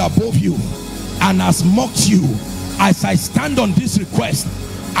has stood above you and has mocked you, as I stand on this request,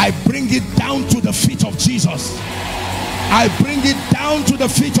 I bring it down to the feet of Jesus. I bring it down to the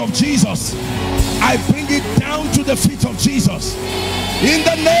feet of Jesus. I bring it down to the feet of Jesus. In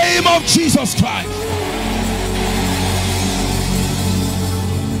the name of Jesus Christ.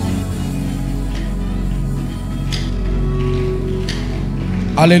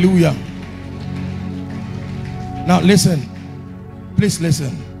 Hallelujah. Now listen. Please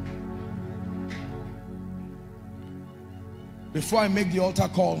listen. Before I make the altar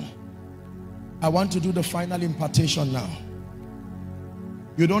call, I want to do the final impartation now.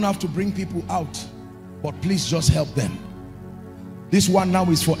 You don't have to bring people out, but please just help them. This one now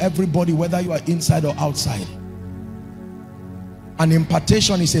is for everybody, whether you are inside or outside. An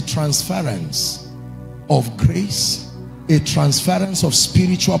impartation is a transference of grace, a transference of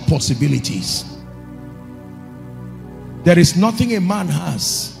spiritual possibilities. There is nothing a man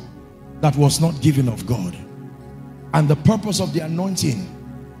has that was not given of God. And the purpose of the anointing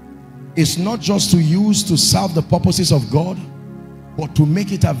is not just to use to serve the purposes of God, but to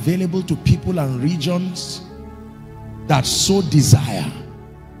make it available to people and regions that so desire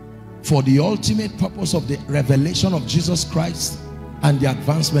for the ultimate purpose of the revelation of Jesus Christ and the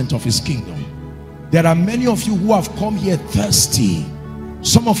advancement of his kingdom. There are many of you who have come here thirsty.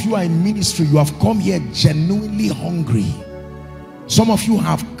 Some of you are in ministry. You have come here genuinely hungry. Some of you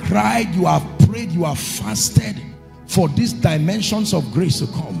have cried, you have prayed, you have fasted for these dimensions of grace to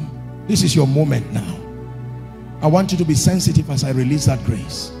come. This is your moment now. I want you to be sensitive as I release that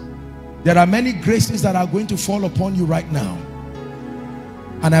grace. There are many graces that are going to fall upon you right now.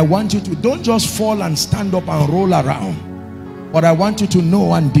 And I want you to, don't just fall and stand up and roll around, but I want you to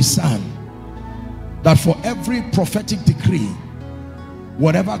know and discern that for every prophetic decree,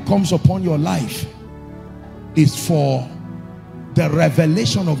 whatever comes upon your life is for the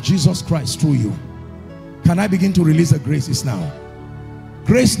revelation of Jesus Christ through you. Can I begin to release the graces now?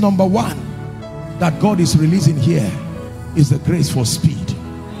 Grace number one that God is releasing here is the grace for speed.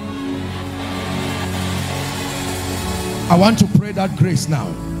 I want to pray that grace now.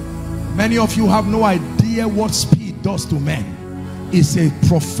 Many of you have no idea what speed does to men. It's a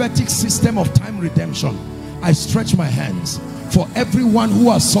prophetic system of time redemption. I stretch my hands for everyone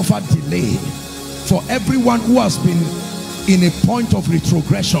who has suffered delay, for everyone who has been in a point of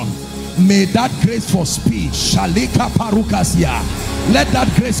retrogression. May that grace for speed, Shalika Parukasia, let that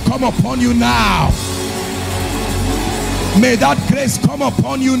grace come upon you now. May that grace come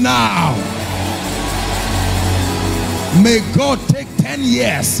upon you now. May God take 10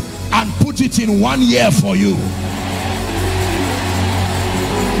 years and put it in 1 year for you.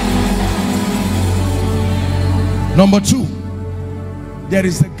 Number two, there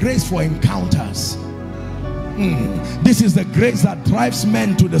is the grace for encounters. This is the grace that drives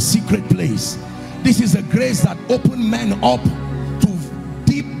men to the secret place. This is the grace that opens men up to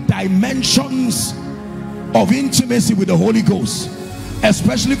deep dimensions of intimacy with the Holy Ghost.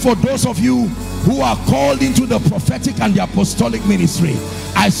 Especially for those of you who are called into the prophetic and the apostolic ministry.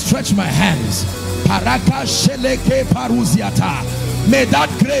 I stretch my hands. Paraka sheleke paruziata. May that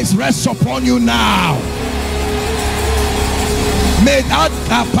grace rest upon you now. May that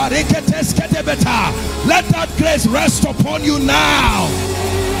let that grace rest upon you now.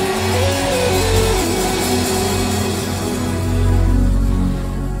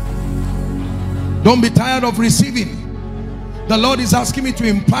 Don't be tired of receiving. The Lord is asking me to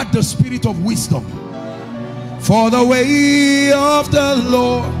impart the spirit of wisdom. For the way of the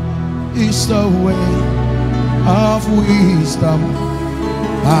Lord is the way of wisdom.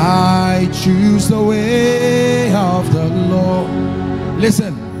 I choose the way of the Lord.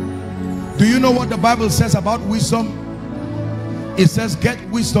 Listen, Do you know what the Bible says about wisdom? It says, get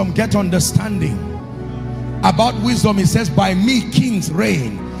wisdom, get understanding. About wisdom, it says, by me kings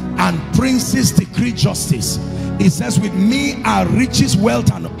reign and princes decree justice. It says, with me are riches,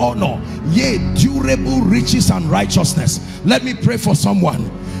 wealth and honor, yea, durable riches and righteousness. Let me pray for someone.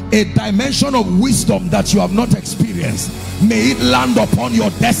 A dimension of wisdom that you have not experienced, may it land upon your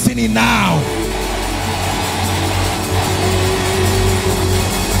destiny now.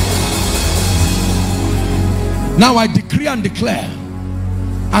 Now I decree and declare,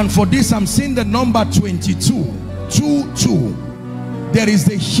 and for this I'm seeing the number 22. There is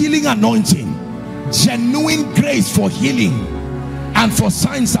the healing anointing, genuine grace for healing and for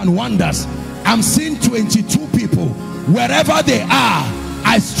signs and wonders. I'm seeing 22 people. Wherever they are,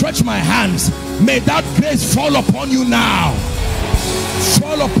 I stretch my hands. May that grace fall upon you now.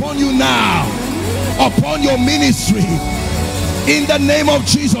 Fall upon you now. Upon your ministry. In the name of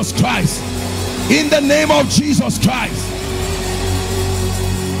Jesus Christ. In the name of Jesus Christ.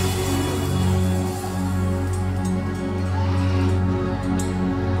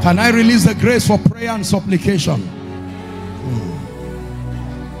 Can I release the grace for prayer and supplication?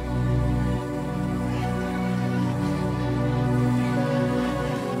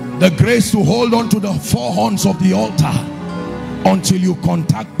 The grace to hold on to the four horns of the altar until you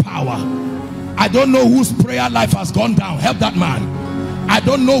contact power. I don't know whose prayer life has gone down. Help that man. I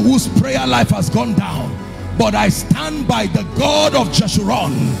don't know whose prayer life has gone down, but I stand by the God of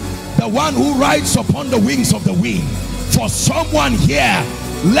Jeshurun, the one who rides upon the wings of the wind. For someone here,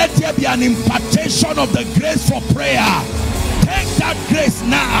 let there be an impartation of the grace for prayer. Take that grace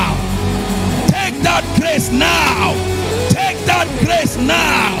now. Take that grace now. Take that grace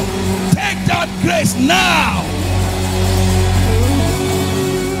now. Take that grace now.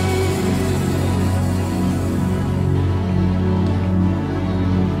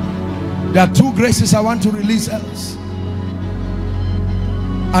 There are two graces I want to release else,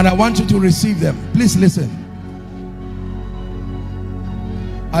 and I want you to receive them. Please listen.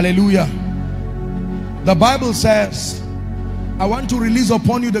 Hallelujah. The Bible says, I want to release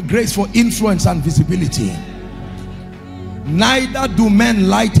upon you the grace for influence and visibility. Neither do men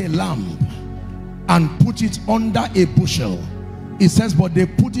light a lamp and put it under a bushel. It says, but they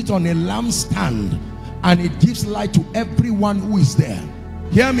put it on a lampstand, and it gives light to everyone who is there.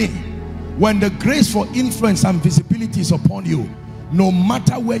 Hear me. When the grace for influence and visibility is upon you, no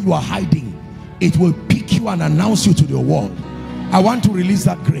matter where you are hiding, it will pick you and announce you to the world. I want to release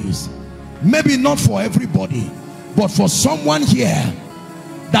that grace. Maybe not for everybody, but for someone here,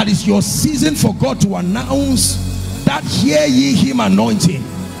 that is your season for God to announce that hear ye him anointing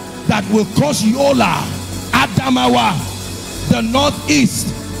that will cause Yola, Adamawa, the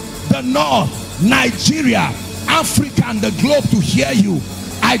northeast, the north, Nigeria, Africa and the globe to hear you.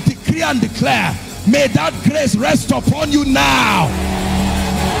 I decree and declare, may that grace rest upon you now.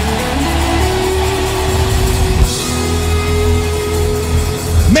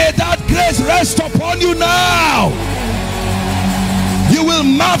 May that grace rest upon you now. You will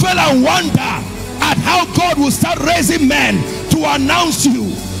marvel and wonder at how God will start raising men to announce you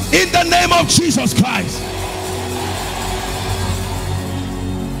in the name of Jesus Christ.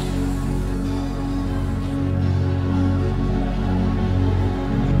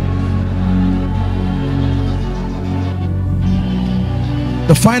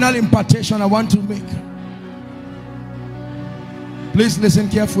 The final impartation I want to make. Please listen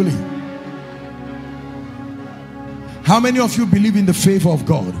carefully. How many of you believe in the favor of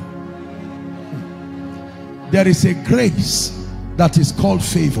God? There is a grace that is called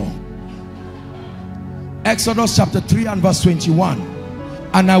favor. Exodus chapter 3 and verse 21.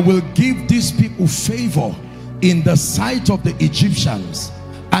 And I will give these people favor in the sight of the Egyptians,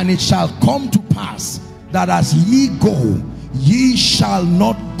 and it shall come to pass that as ye go, ye shall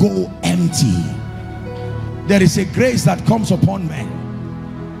not go empty. There is a grace that comes upon men.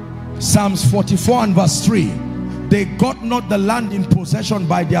 Psalms 44 and verse 3. They got not the land in possession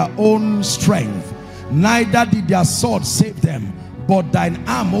by their own strength, neither did their sword save them, but thine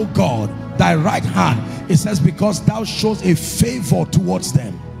arm, O God, thy right hand. It says, because thou showest a favor towards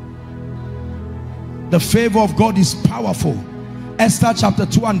them. The favor of God is powerful. Esther chapter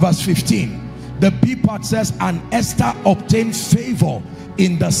 2 and verse 15. The B part says, and Esther obtained favor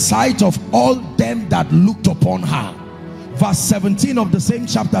in the sight of all them that looked upon her. Verse 17 of the same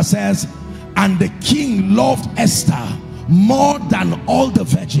chapter says, and the king loved Esther more than all the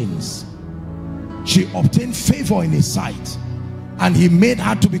virgins. She obtained favor in his sight, and he made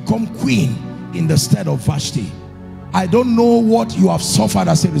her to become queen in the stead of Vashti. I don't know what you have suffered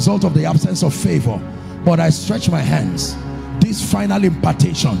as a result of the absence of favor, but I stretch my hands. This final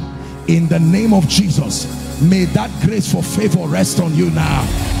impartation, In the name of Jesus, may that grace for favor rest on you now.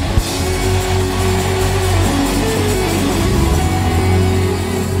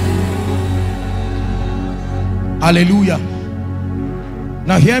 Hallelujah.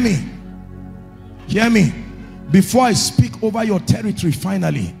 Now hear me. Hear me. Before I speak over your territory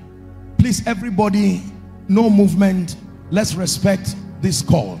finally, please everybody, no movement. Let's respect this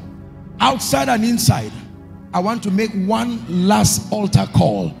call. Outside and inside, I want to make one last altar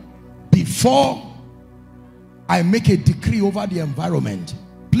call before I make a decree over the environment.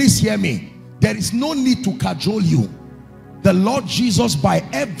 Please hear me. There is no need to cajole you. The Lord Jesus, by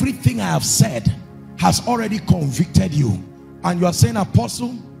everything I have said, has already convicted you. And you are saying,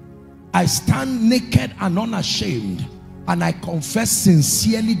 Apostle, I stand naked and unashamed, and I confess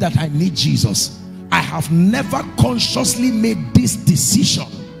sincerely that I need Jesus. I have never consciously made this decision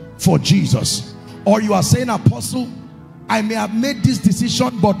for Jesus. Or you are saying, Apostle, I may have made this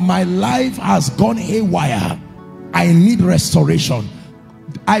decision, but my life has gone haywire. I need restoration.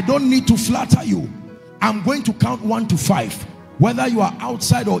 I don't need to flatter you. I'm going to count 1 to 5, whether you are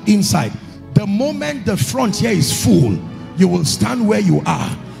outside or inside. The moment the front here is full, you will stand where you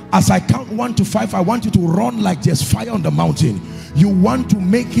are. As I count 1 to 5, I want you to run like there's fire on the mountain. You want to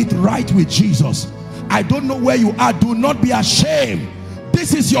make it right with Jesus. I don't know where you are. Do not be ashamed.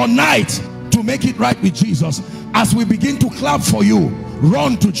 This is your night to make it right with Jesus. As we begin to clap for you,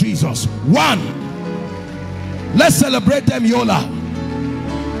 run to Jesus. 1. Let's celebrate them, Yola.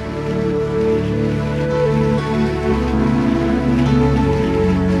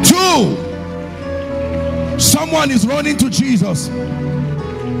 2. Someone is running to Jesus.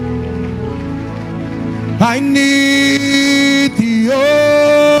 I need thee,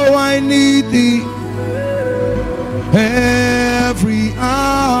 oh, I need thee. Every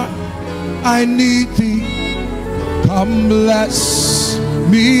hour I need thee. Come bless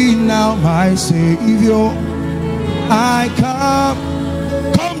me now, my Savior. I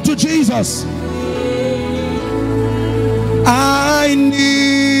come to Jesus. I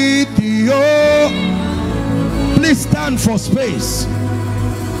need thee, oh. Please stand for space.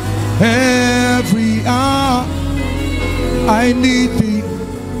 Every hour I need thee.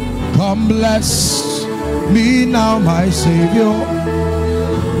 Come bless me now, my Savior.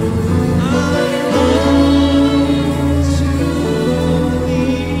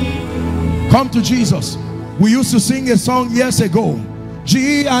 Come to Jesus. We used to sing a song years ago.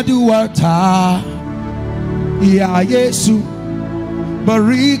 Ji aduata ya Yesu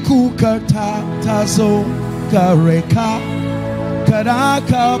bariku kata tazo kareka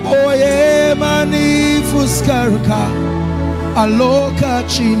karaka boye mani fuskarka aloka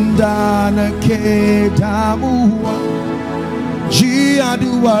chindana ke damua ji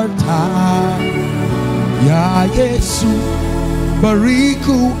aduata ya Yesu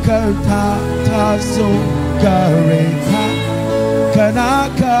bariku kata tazo kareka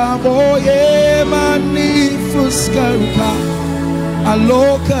karaka boye mani fuskarka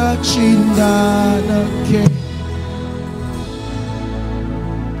aloka chindana ke.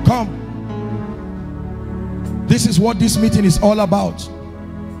 Come. This is what this meeting is all about.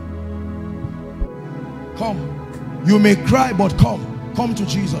 Come. You may cry, but come. Come to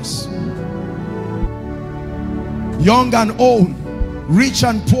Jesus. Young and old, rich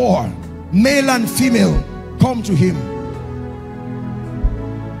and poor, male and female, come to him.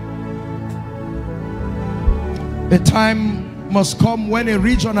 A time must come when a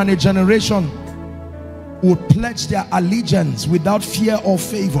region and a generation would pledge their allegiance without fear or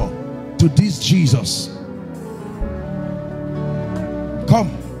favor to this Jesus. Come.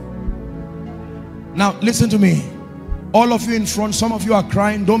 Now listen to me. All of you in front, some of you are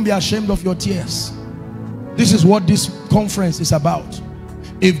crying. Don't be ashamed of your tears. This is what this conference is about.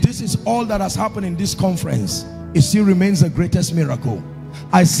 If this is all that has happened in this conference, it still remains the greatest miracle.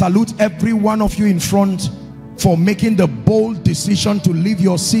 I salute every one of you in front for making the bold decision to leave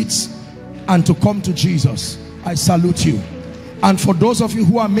your seats and to come to Jesus. I salute you. And for those of you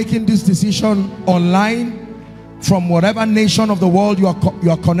who are making this decision online, from whatever nation of the world you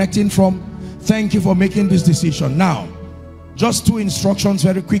are connecting from, thank you for making this decision. Now, just 2 instructions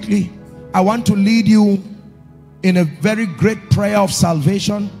very quickly. I want to lead you in a very great prayer of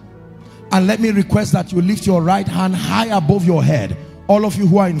salvation, and let me request that you lift your right hand high above your head. All of you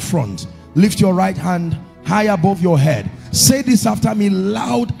who are in front, lift your right hand high above your head. Say this after me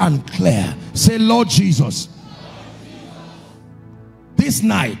loud and clear. Say, Lord Jesus, this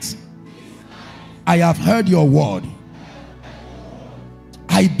night I have heard your word.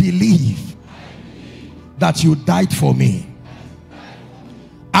 I believe that you died for me.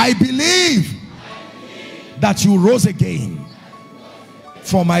 I believe that you rose again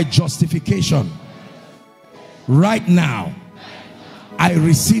for my justification. Right now, I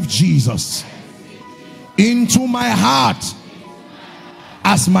receive Jesus into my heart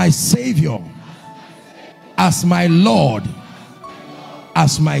as my Savior, as my Lord,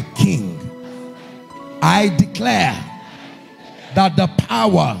 as my King. I declare that the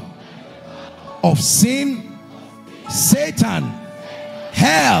power of sin, Satan,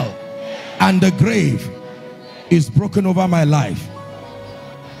 hell, and the grave is broken over my life.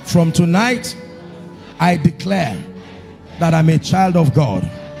 From tonight, I declare that I'm a child of God.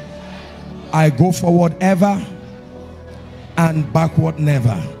 I go forward ever and backward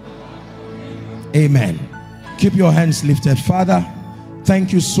never. Amen. Keep your hands lifted. Father,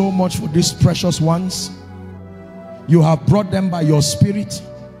 thank you so much for these precious ones. You have brought them by your Spirit.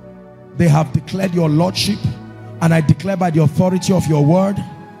 They have declared your Lordship, and I declare by the authority of your word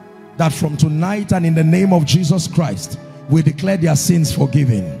that from tonight and in the name of Jesus Christ, we declare their sins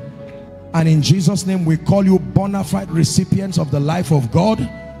forgiven. And in Jesus' name, we call you bona fide recipients of the life of God.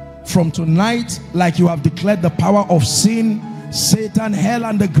 From tonight, like you have declared, the power of sin, Satan, hell,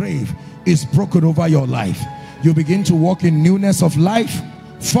 and the grave is broken over your life. You begin to walk in newness of life,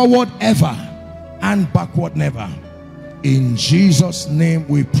 forward ever and backward never. In Jesus' name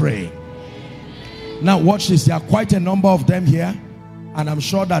we pray. Now watch this. There are quite a number of them here, and I'm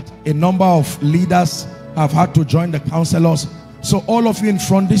sure that a number of leaders have had to join the counselors. So all of you in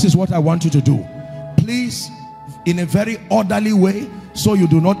front, this is what I want you to do. Please, in a very orderly way, so you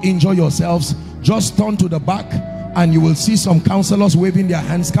do not injure yourselves, just turn to the back and you will see some counselors waving their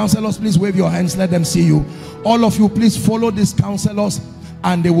hands. Counselors, please wave your hands, let them see you. All of you, please follow these counselors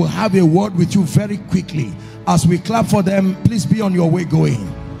and they will have a word with you very quickly. As we clap for them, please be on your way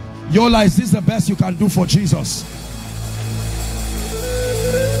going. Yola, is this the best you can do for Jesus?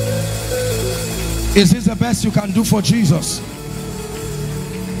 Is this the best you can do for Jesus?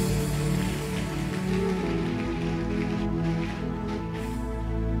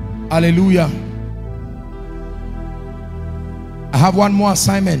 Hallelujah. I have one more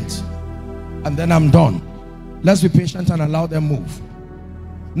assignment and then I'm done. Let's be patient and allow them move.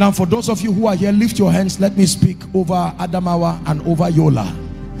 Now, for those of you who are here, lift your hands. Let me speak over Adamawa and over Yola.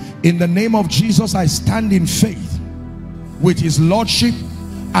 In the name of Jesus, I stand in faith with his lordship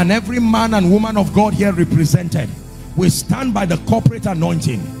and every man and woman of God here represented. We stand by the corporate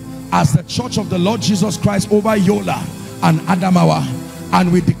anointing as the church of the Lord Jesus Christ over Yola and Adamawa,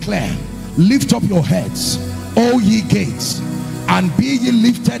 and we declare, lift up your heads, O ye gates, and be ye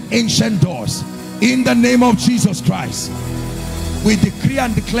lifted, ancient doors, in the name of Jesus Christ. We decree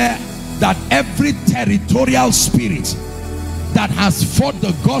and declare that every territorial spirit that has fought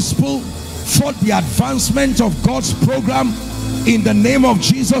the gospel, fought the advancement of God's program, in the name of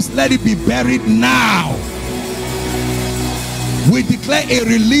Jesus, let it be buried now. We declare a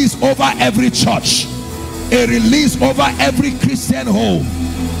release over every church, a release over every Christian home,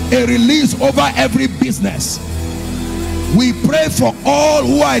 a release over every business. We pray for all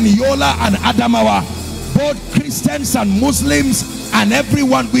who are in Yola and Adamawa, both Christians and Muslims and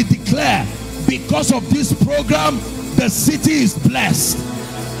everyone. We declare, because of this program, the city is blessed.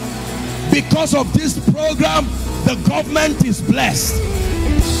 Because of this program, the government is blessed.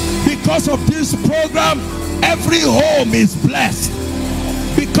 Because of this program, every home is blessed.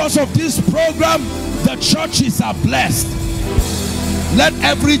 Because of this program, the churches are blessed. Let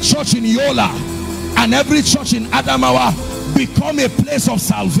every church in Yola and every church in Adamawa become a place of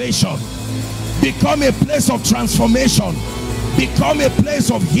salvation, become a place of transformation, become a place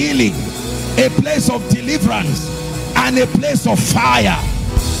of healing, a place of deliverance, and a place of fire.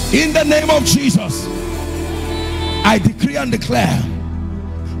 In the name of Jesus, I decree and declare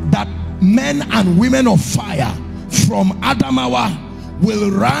that men and women of fire from Adamawa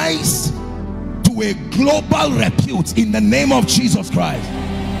will rise to a global repute in the name of Jesus Christ.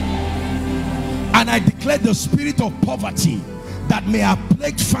 And I declare the spirit of poverty that may have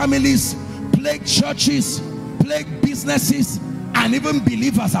plagued families, plagued churches, plagued businesses, and even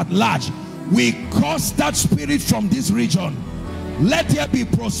believers at large. We curse that spirit from this region. Let there be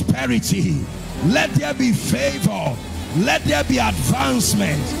prosperity, let there be favor, let there be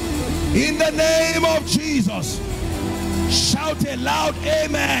advancement in the name of Jesus. Shout a loud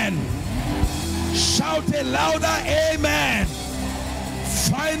amen. Shout a louder amen.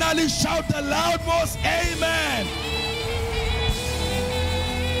 Finally shout the loudmost amen.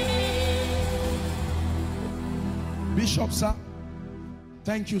 Bishop, sir,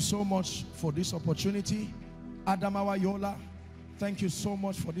 thank you so much for this opportunity. Adamawa, Yola, thank you so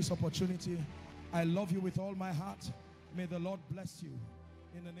much for this opportunity. I love you with all my heart. May the Lord bless you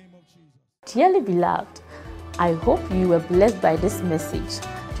in the name of Jesus. Dearly beloved, I hope you were blessed by this message.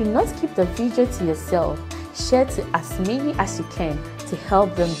 Do not keep the video to yourself. Share to as many as you can to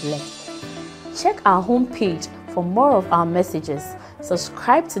help them bless. Check our homepage for more of our messages.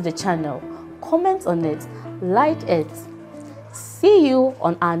 Subscribe to the channel, comment on it, like it. See you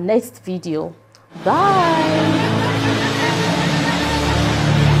on our next video. Bye.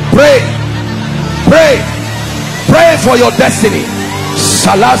 Pray for your destiny.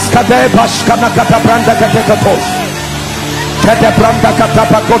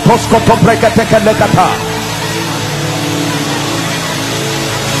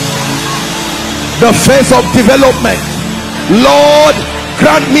 The phase of development. Lord,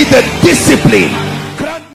 grant me the discipline